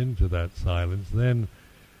 relax into that silence, then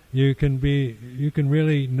you can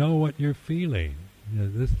really know what you're feeling.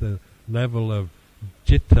 This is the level of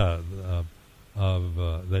citta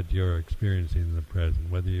that you're experiencing in the present.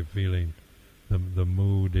 Whether you're feeling the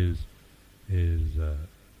mood is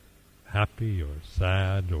happy or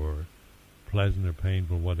sad or pleasant or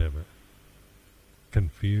painful, whatever,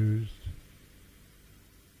 confused.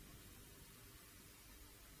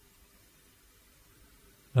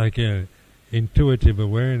 Like intuitive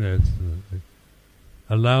awareness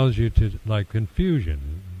allows you to, like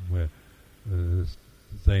confusion, where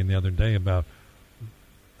saying the other day about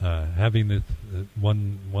having this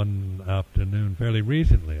one afternoon fairly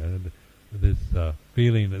recently, I had this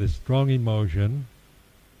feeling, this strong emotion,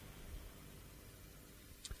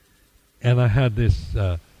 and I had this,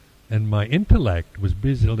 and my intellect was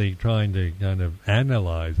busily trying to kind of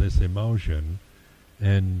analyze this emotion,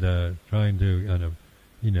 and trying to kind of,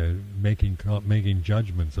 making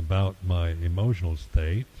judgments about my emotional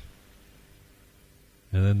state,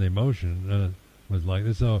 and then the emotion was like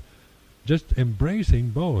this. So, just embracing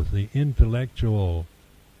both the intellectual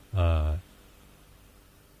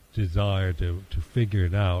desire to figure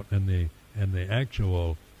it out and the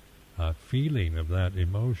actual feeling of that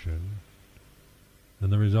emotion,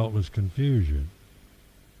 and the result was confusion.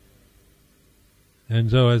 And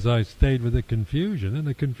so as I stayed with the confusion, then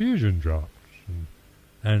the confusion dropped,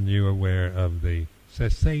 and you're aware of the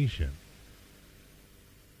cessation.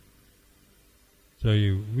 So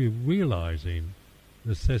you realizing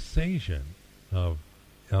the cessation of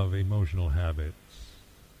emotional habits,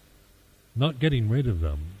 not getting rid of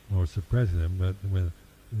them or suppressing them, but with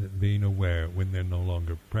being aware when they're no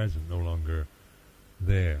longer present, no longer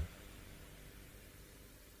there.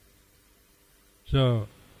 So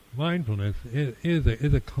mindfulness is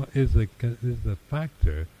a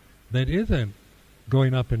factor that isn't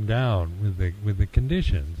going up and down with the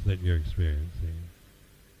conditions that you're experiencing,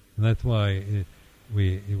 and that's why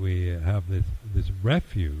we have this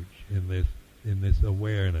refuge in this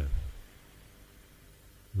awareness.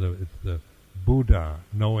 It's the Buddha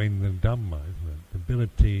knowing the Dhamma, isn't it? The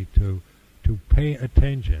ability to pay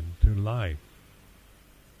attention to life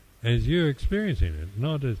as you're experiencing it,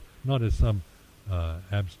 not as some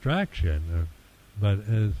abstraction, but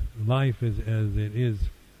as life as it is,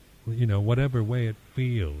 whatever way it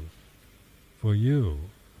feels for you,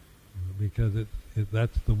 because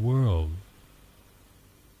that's the world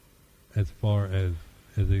as far as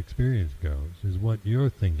the experience goes, is what you're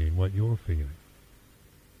thinking, what you're feeling.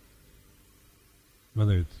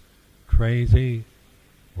 Whether it's crazy,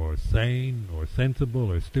 or sane, or sensible,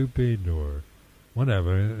 or stupid, or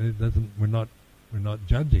whatever, it doesn't. We're not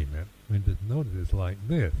judging it. We just notice it's like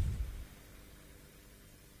this.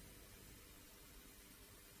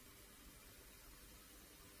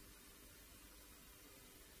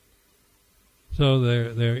 So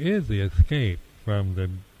there is the escape from the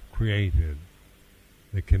created,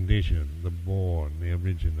 the conditioned, the born, the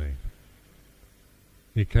originated.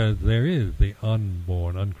 Because there is the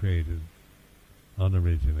unborn, uncreated,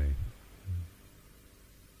 unoriginated.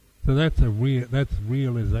 So that's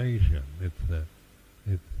realization.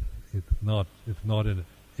 It's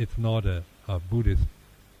not a Buddhist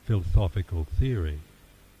philosophical theory.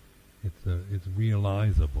 It's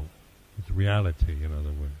realizable. It's reality, in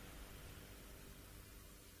other words.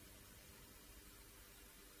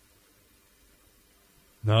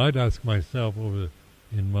 Now I'd ask myself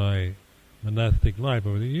in my monastic life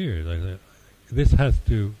over the years, I said, this has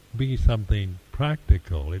to be something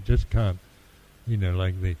practical. It just can't,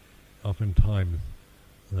 like oftentimes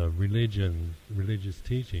religious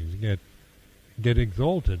teachings get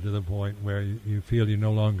exalted to the point where you feel you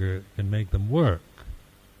no longer can make them work.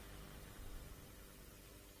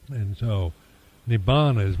 And so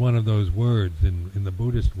nibbana is one of those words in the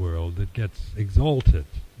Buddhist world that gets exalted,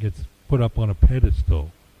 gets put up on a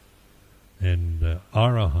pedestal. And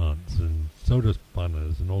arahants and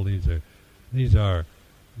sotapannas and all these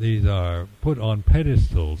are put on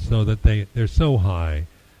pedestals so that they're so high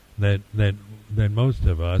that most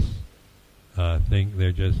of us think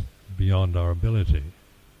they're just beyond our ability.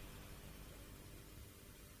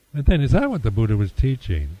 But then, is that what the Buddha was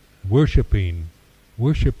teaching? Worshipping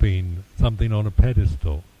something on a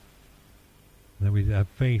pedestal. That we have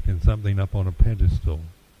faith in something up on a pedestal.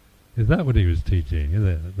 Is that what he was teaching?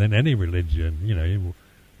 Then any religion,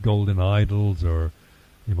 golden idols, or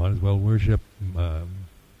you might as well worship,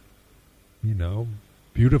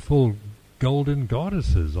 beautiful golden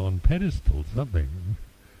goddesses on pedestals, something.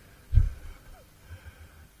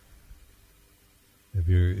 if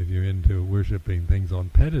you're into worshipping things on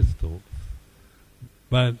pedestals,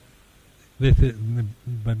 but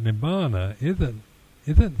nibbana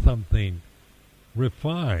isn't something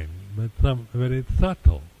refined, but it's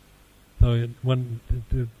subtle. So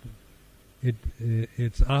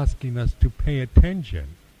it's asking us to pay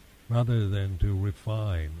attention rather than to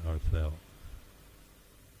refine ourselves.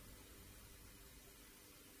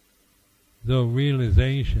 So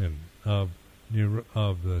realization of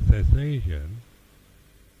the cessation,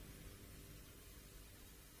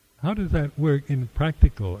 how does that work as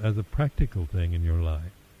a practical thing in your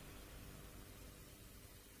life?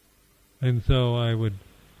 And so I'd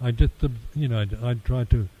try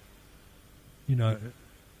to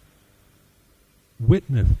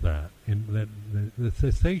witness that, in the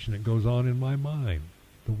cessation that goes on in my mind,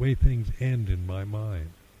 the way things end in my mind.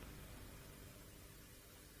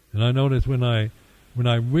 And I notice when I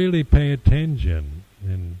really pay attention,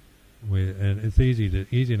 and it's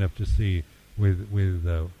easy enough to see with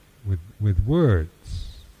with words,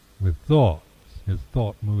 with thoughts. His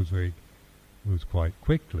thought moves quite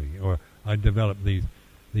quickly. Or I develop these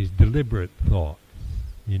deliberate thoughts,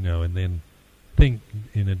 and then think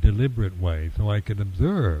in a deliberate way, so I could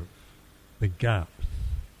observe the gaps,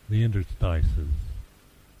 the interstices,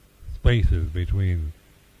 spaces between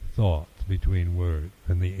thoughts, between words,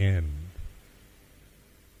 and the end.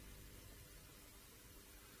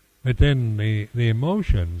 But then the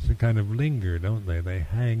emotions kind of linger, don't they? They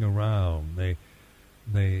hang around. They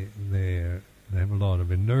have a lot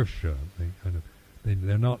of inertia.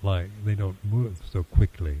 They're not like, they don't move so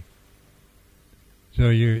quickly. So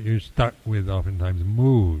you're stuck with oftentimes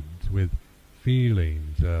moods, with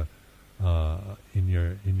feelings in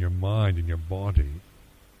your mind, in your body,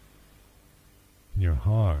 in your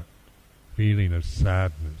heart, feeling of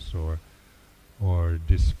sadness or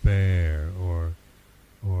despair or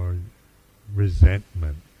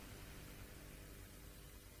resentment.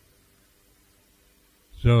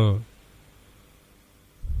 So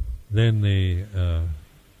then the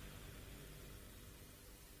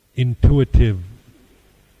intuitive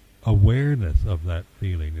awareness of that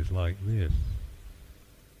feeling is like this.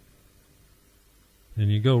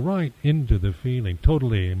 And you go right into the feeling,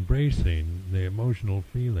 totally embracing the emotional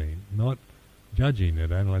feeling, not judging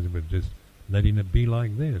it, analyzing it, but just letting it be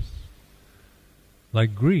like this.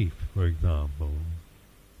 Like grief, for example,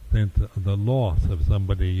 the loss of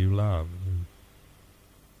somebody you love.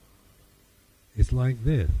 It's like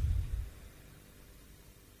this.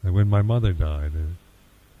 Like when my mother died,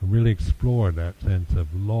 I really explored that sense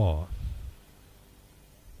of loss.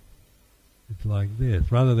 It's like this,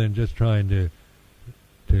 rather than just trying to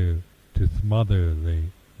smother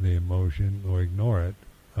the emotion or ignore it.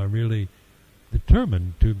 I really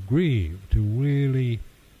determined to grieve, to really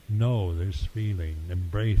know this feeling,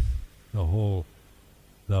 embrace the whole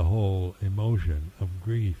emotion of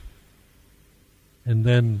grief, and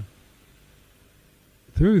then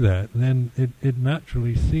through that, then it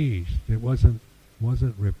naturally ceased. It wasn't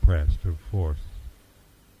repressed or forced,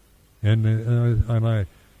 and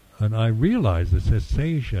I realized the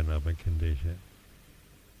cessation of a condition.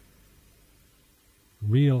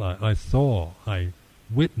 I saw, I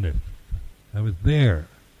witnessed, I was there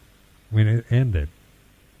when it ended.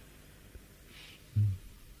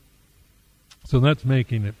 So that's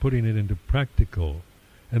putting it into practical,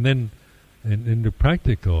 and then into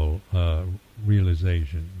practical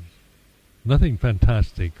realizations. Nothing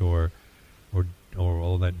fantastic or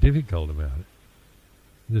all that difficult about it.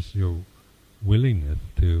 Just your willingness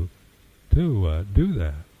to do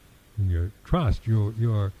that, and your trust,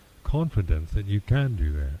 your confidence that you can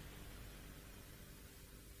do that.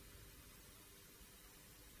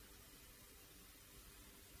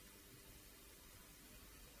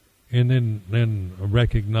 And then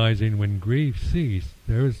recognizing when grief ceased,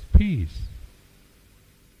 there is peace.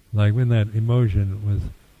 Like when that emotion was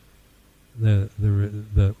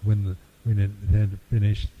when it had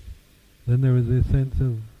finished, then there was a sense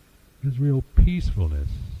of this real peacefulness,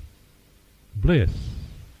 bliss.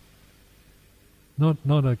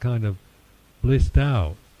 Not a kind of blissed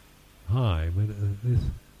out high, but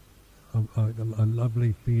a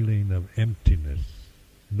lovely feeling of emptiness,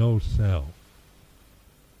 no self,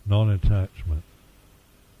 non-attachment.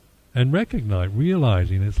 And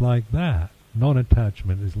realizing it's like that.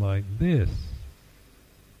 Non-attachment is like this.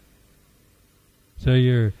 So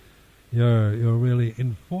you're really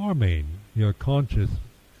informing your conscious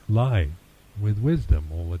life with wisdom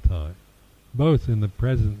all the time, both in the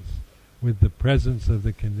presence, with the presence of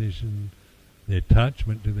the condition, the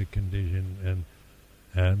attachment to the condition,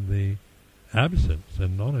 and the absence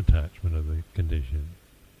and non-attachment of the condition.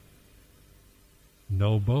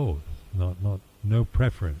 Know both, no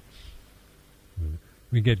preference.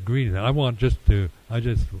 We get greedy. I just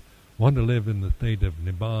want to live in the state of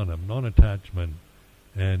nibbana, non-attachment,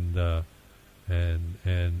 and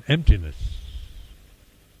emptiness.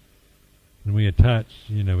 And we attach.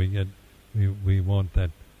 We want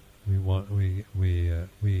that.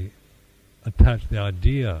 We attach the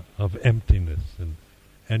idea of emptiness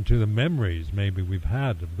and to the memories maybe we've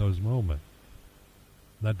had of those moments.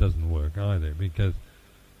 That doesn't work either, because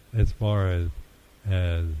as far as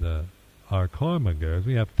our karma goes,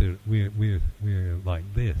 we're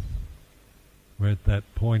like this. We're at that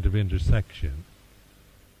point of intersection.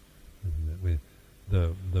 With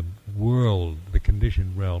the world, the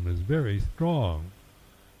conditioned realm is very strong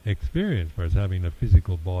experience for us, having a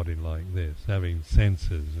physical body like this, having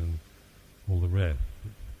senses and all the rest.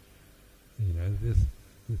 This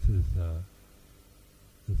is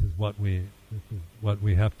what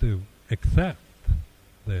we have to accept,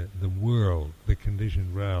 the world, the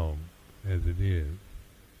conditioned realm as it is.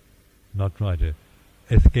 not try to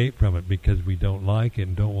escape from it because we don't like it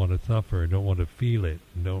and don't want to suffer, don't want to feel it,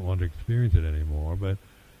 and don't want to experience it anymore, but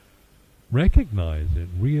recognize it,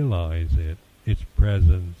 realize it, its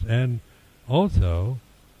presence, and also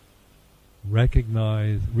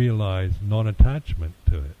realize non-attachment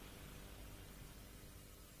to it.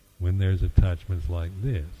 When there's attachments like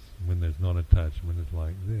this, when there's non-attachment, it's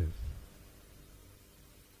like this.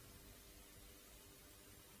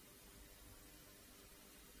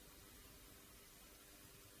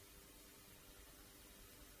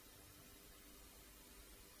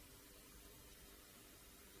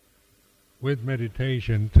 With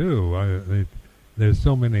meditation too, there's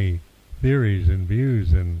so many theories and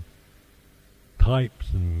views and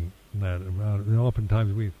types and that about it. And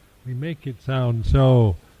oftentimes we make it sound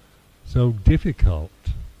so difficult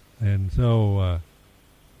and so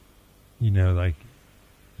like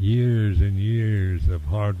years and years of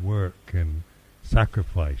hard work and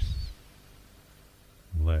sacrifice.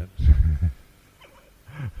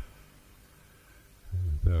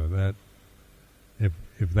 So that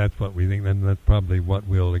if that's what we think, then that's probably what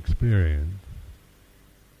we'll experience.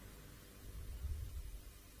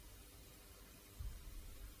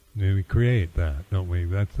 We create that, don't we?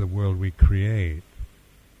 That's the world we create.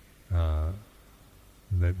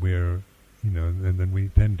 That we're, and then we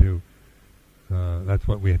tend to. That's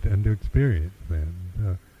what we tend to experience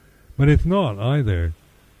then. But it's not either,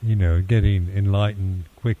 getting enlightened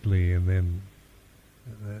quickly and then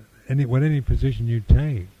any position you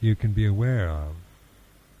take, you can be aware of.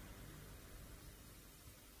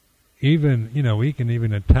 Even, we can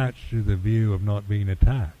even attach to the view of not being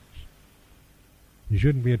attached. You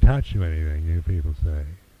shouldn't be attached to anything, people say.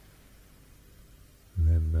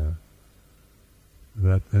 And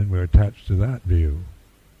then we're attached to that view.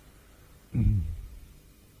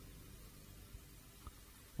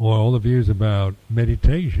 Or all the views about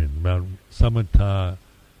meditation, about samatha,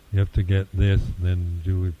 you have to get this, then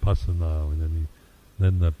do vipassana, and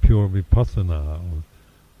then the pure vipassana,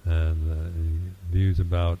 and views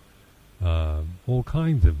about all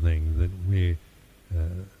kinds of things that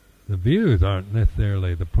the views aren't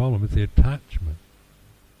necessarily the problem, it's the attachment,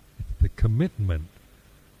 it's the commitment,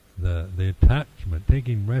 the attachment,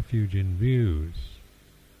 taking refuge in views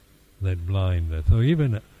that blind us. So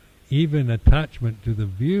even attachment to the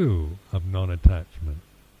view of non-attachment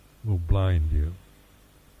will blind you.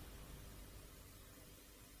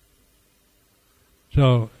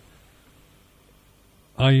 So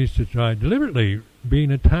I used to try deliberately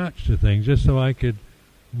being attached to things just so I could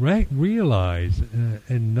realize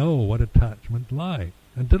and know what attachment's like,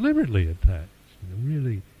 and deliberately attached.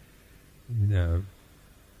 Really,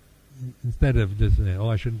 instead of just saying, "Oh,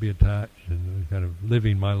 I shouldn't be attached," and kind of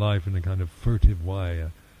living my life in a kind of furtive way,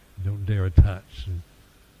 don't dare attach. And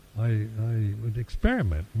I would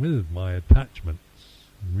experiment with my attachments,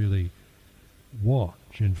 and really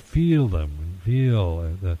watch and feel them, and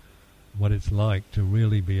feel what it's like to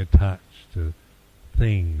really be attached to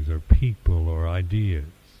things or people or ideas.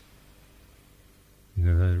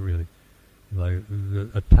 Really, like the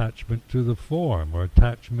attachment to the form or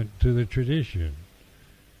attachment to the tradition.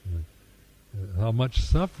 How much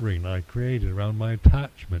suffering I created around my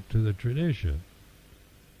attachment to the tradition.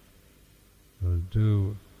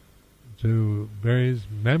 To various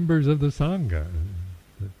members of the Sangha,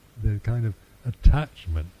 the kind of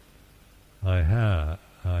attachment I had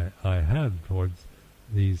towards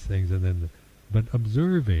these things, and then but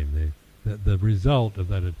observing the result of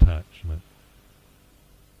that attachment.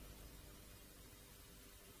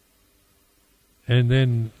 And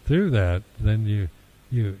then through that, then you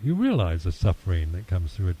realize the suffering that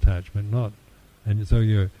comes through attachment, and so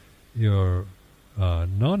your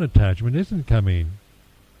non-attachment isn't coming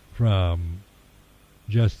from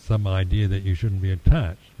just some idea that you shouldn't be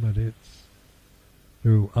attached, but it's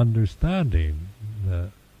through understanding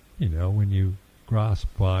that, when you grasp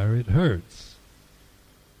fire, it hurts.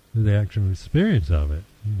 The actual experience of it,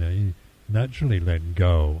 you naturally let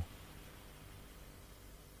go.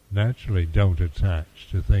 Naturally don't attach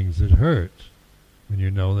to things that hurt when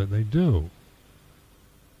you know that they do.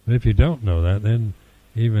 But if you don't know that, then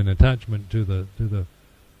even attachment to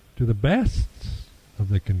the best of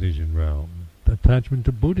the conditioned realm, attachment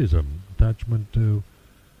to Buddhism, attachment to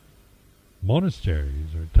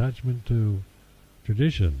monasteries, or attachment to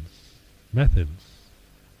traditions, methods.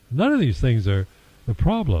 None of these things are the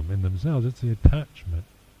problem in themselves. It's the attachment,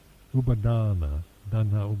 upadana,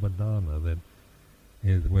 danha upadana, that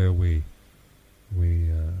is where we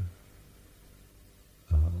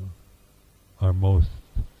are most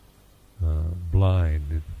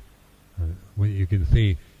blind. You can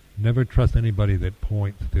see, never trust anybody that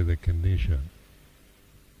points to the condition.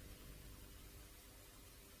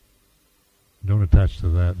 don't attach to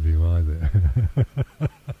that view either.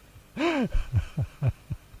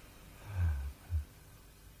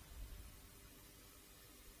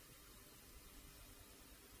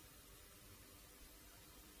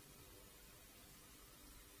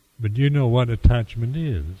 But you know what attachment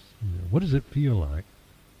is. What does it feel like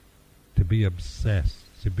to be obsessed,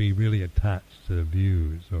 to be really attached to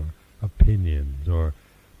views or opinions or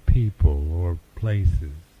people or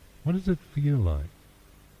places? What does it feel like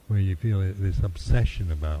where you feel this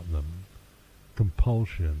obsession about them,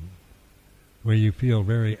 compulsion, where you feel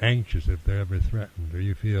very anxious if they're ever threatened, or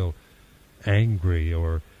you feel angry,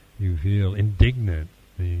 or you feel indignant,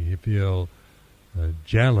 you feel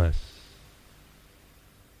jealous,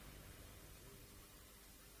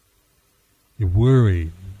 you're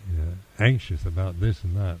worried, anxious about this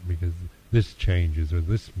and that because this changes, or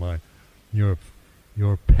this your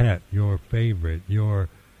pet, your favorite, your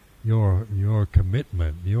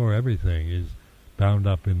commitment, your everything is bound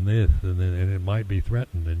up in this, and it might be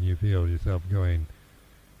threatened, and you feel yourself going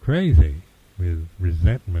crazy with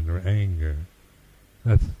resentment or anger.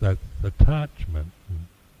 That's attachment.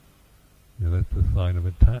 That's the sign of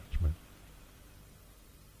attachment.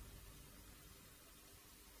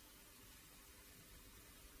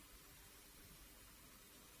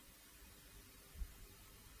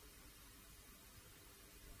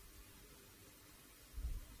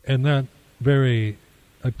 And that very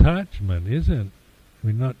attachment isn't,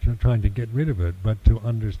 we're not trying to get rid of it, but to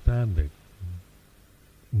understand it,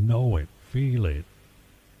 know it, feel it,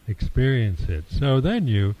 experience it. So then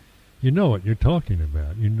you know what you're talking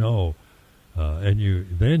about. You know, and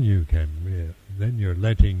then your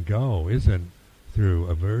letting go isn't through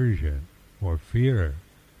aversion or fear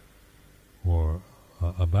or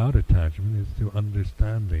about attachment. It's through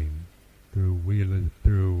understanding, through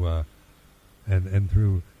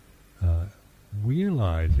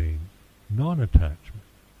realizing non-attachment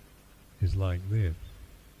is like this.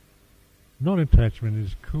 Non-attachment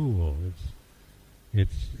is cool.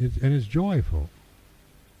 It's joyful.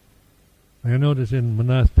 I notice in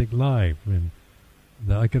monastic life,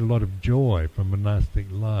 I get a lot of joy from monastic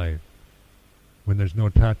life when there's no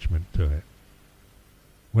attachment to it.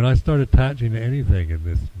 When I start attaching to anything in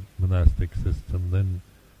this monastic system,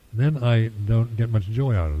 then I don't get much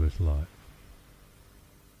joy out of this life.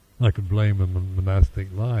 I could blame the monastic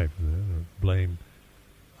life, or blame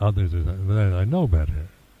others, or something. But then I know better.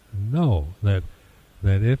 Know that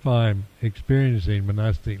if I'm experiencing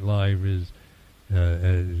monastic life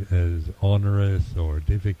as onerous or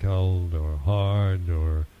difficult or hard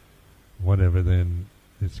or whatever, then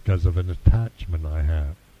it's because of an attachment I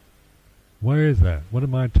have. Where is that? What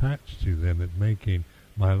am I attached to then that's making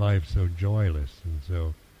my life so joyless and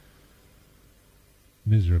so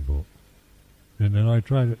miserable? And then I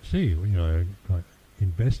try to see, I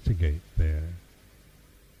investigate there.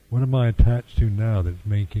 What am I attached to now that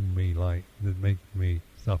makes me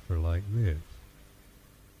suffer like this?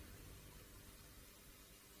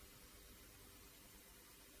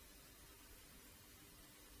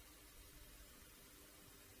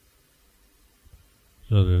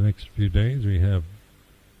 So the next few days we have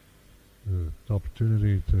the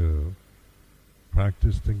opportunity to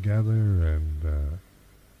practice together and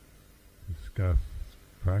discuss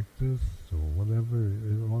practice or whatever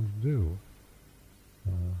you want to do.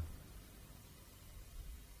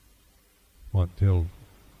 Till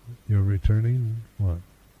you're returning?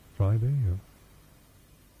 Friday or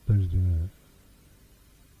Thursday night?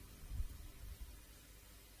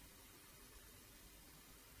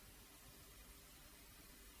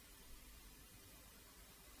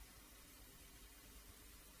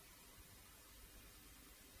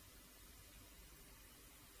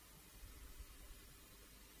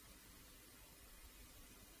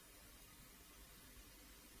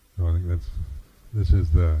 So I think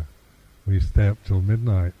we stay up till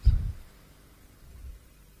midnight.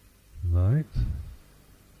 Tonight.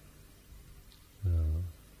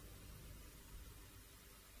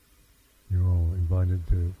 You're all invited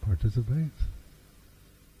to participate.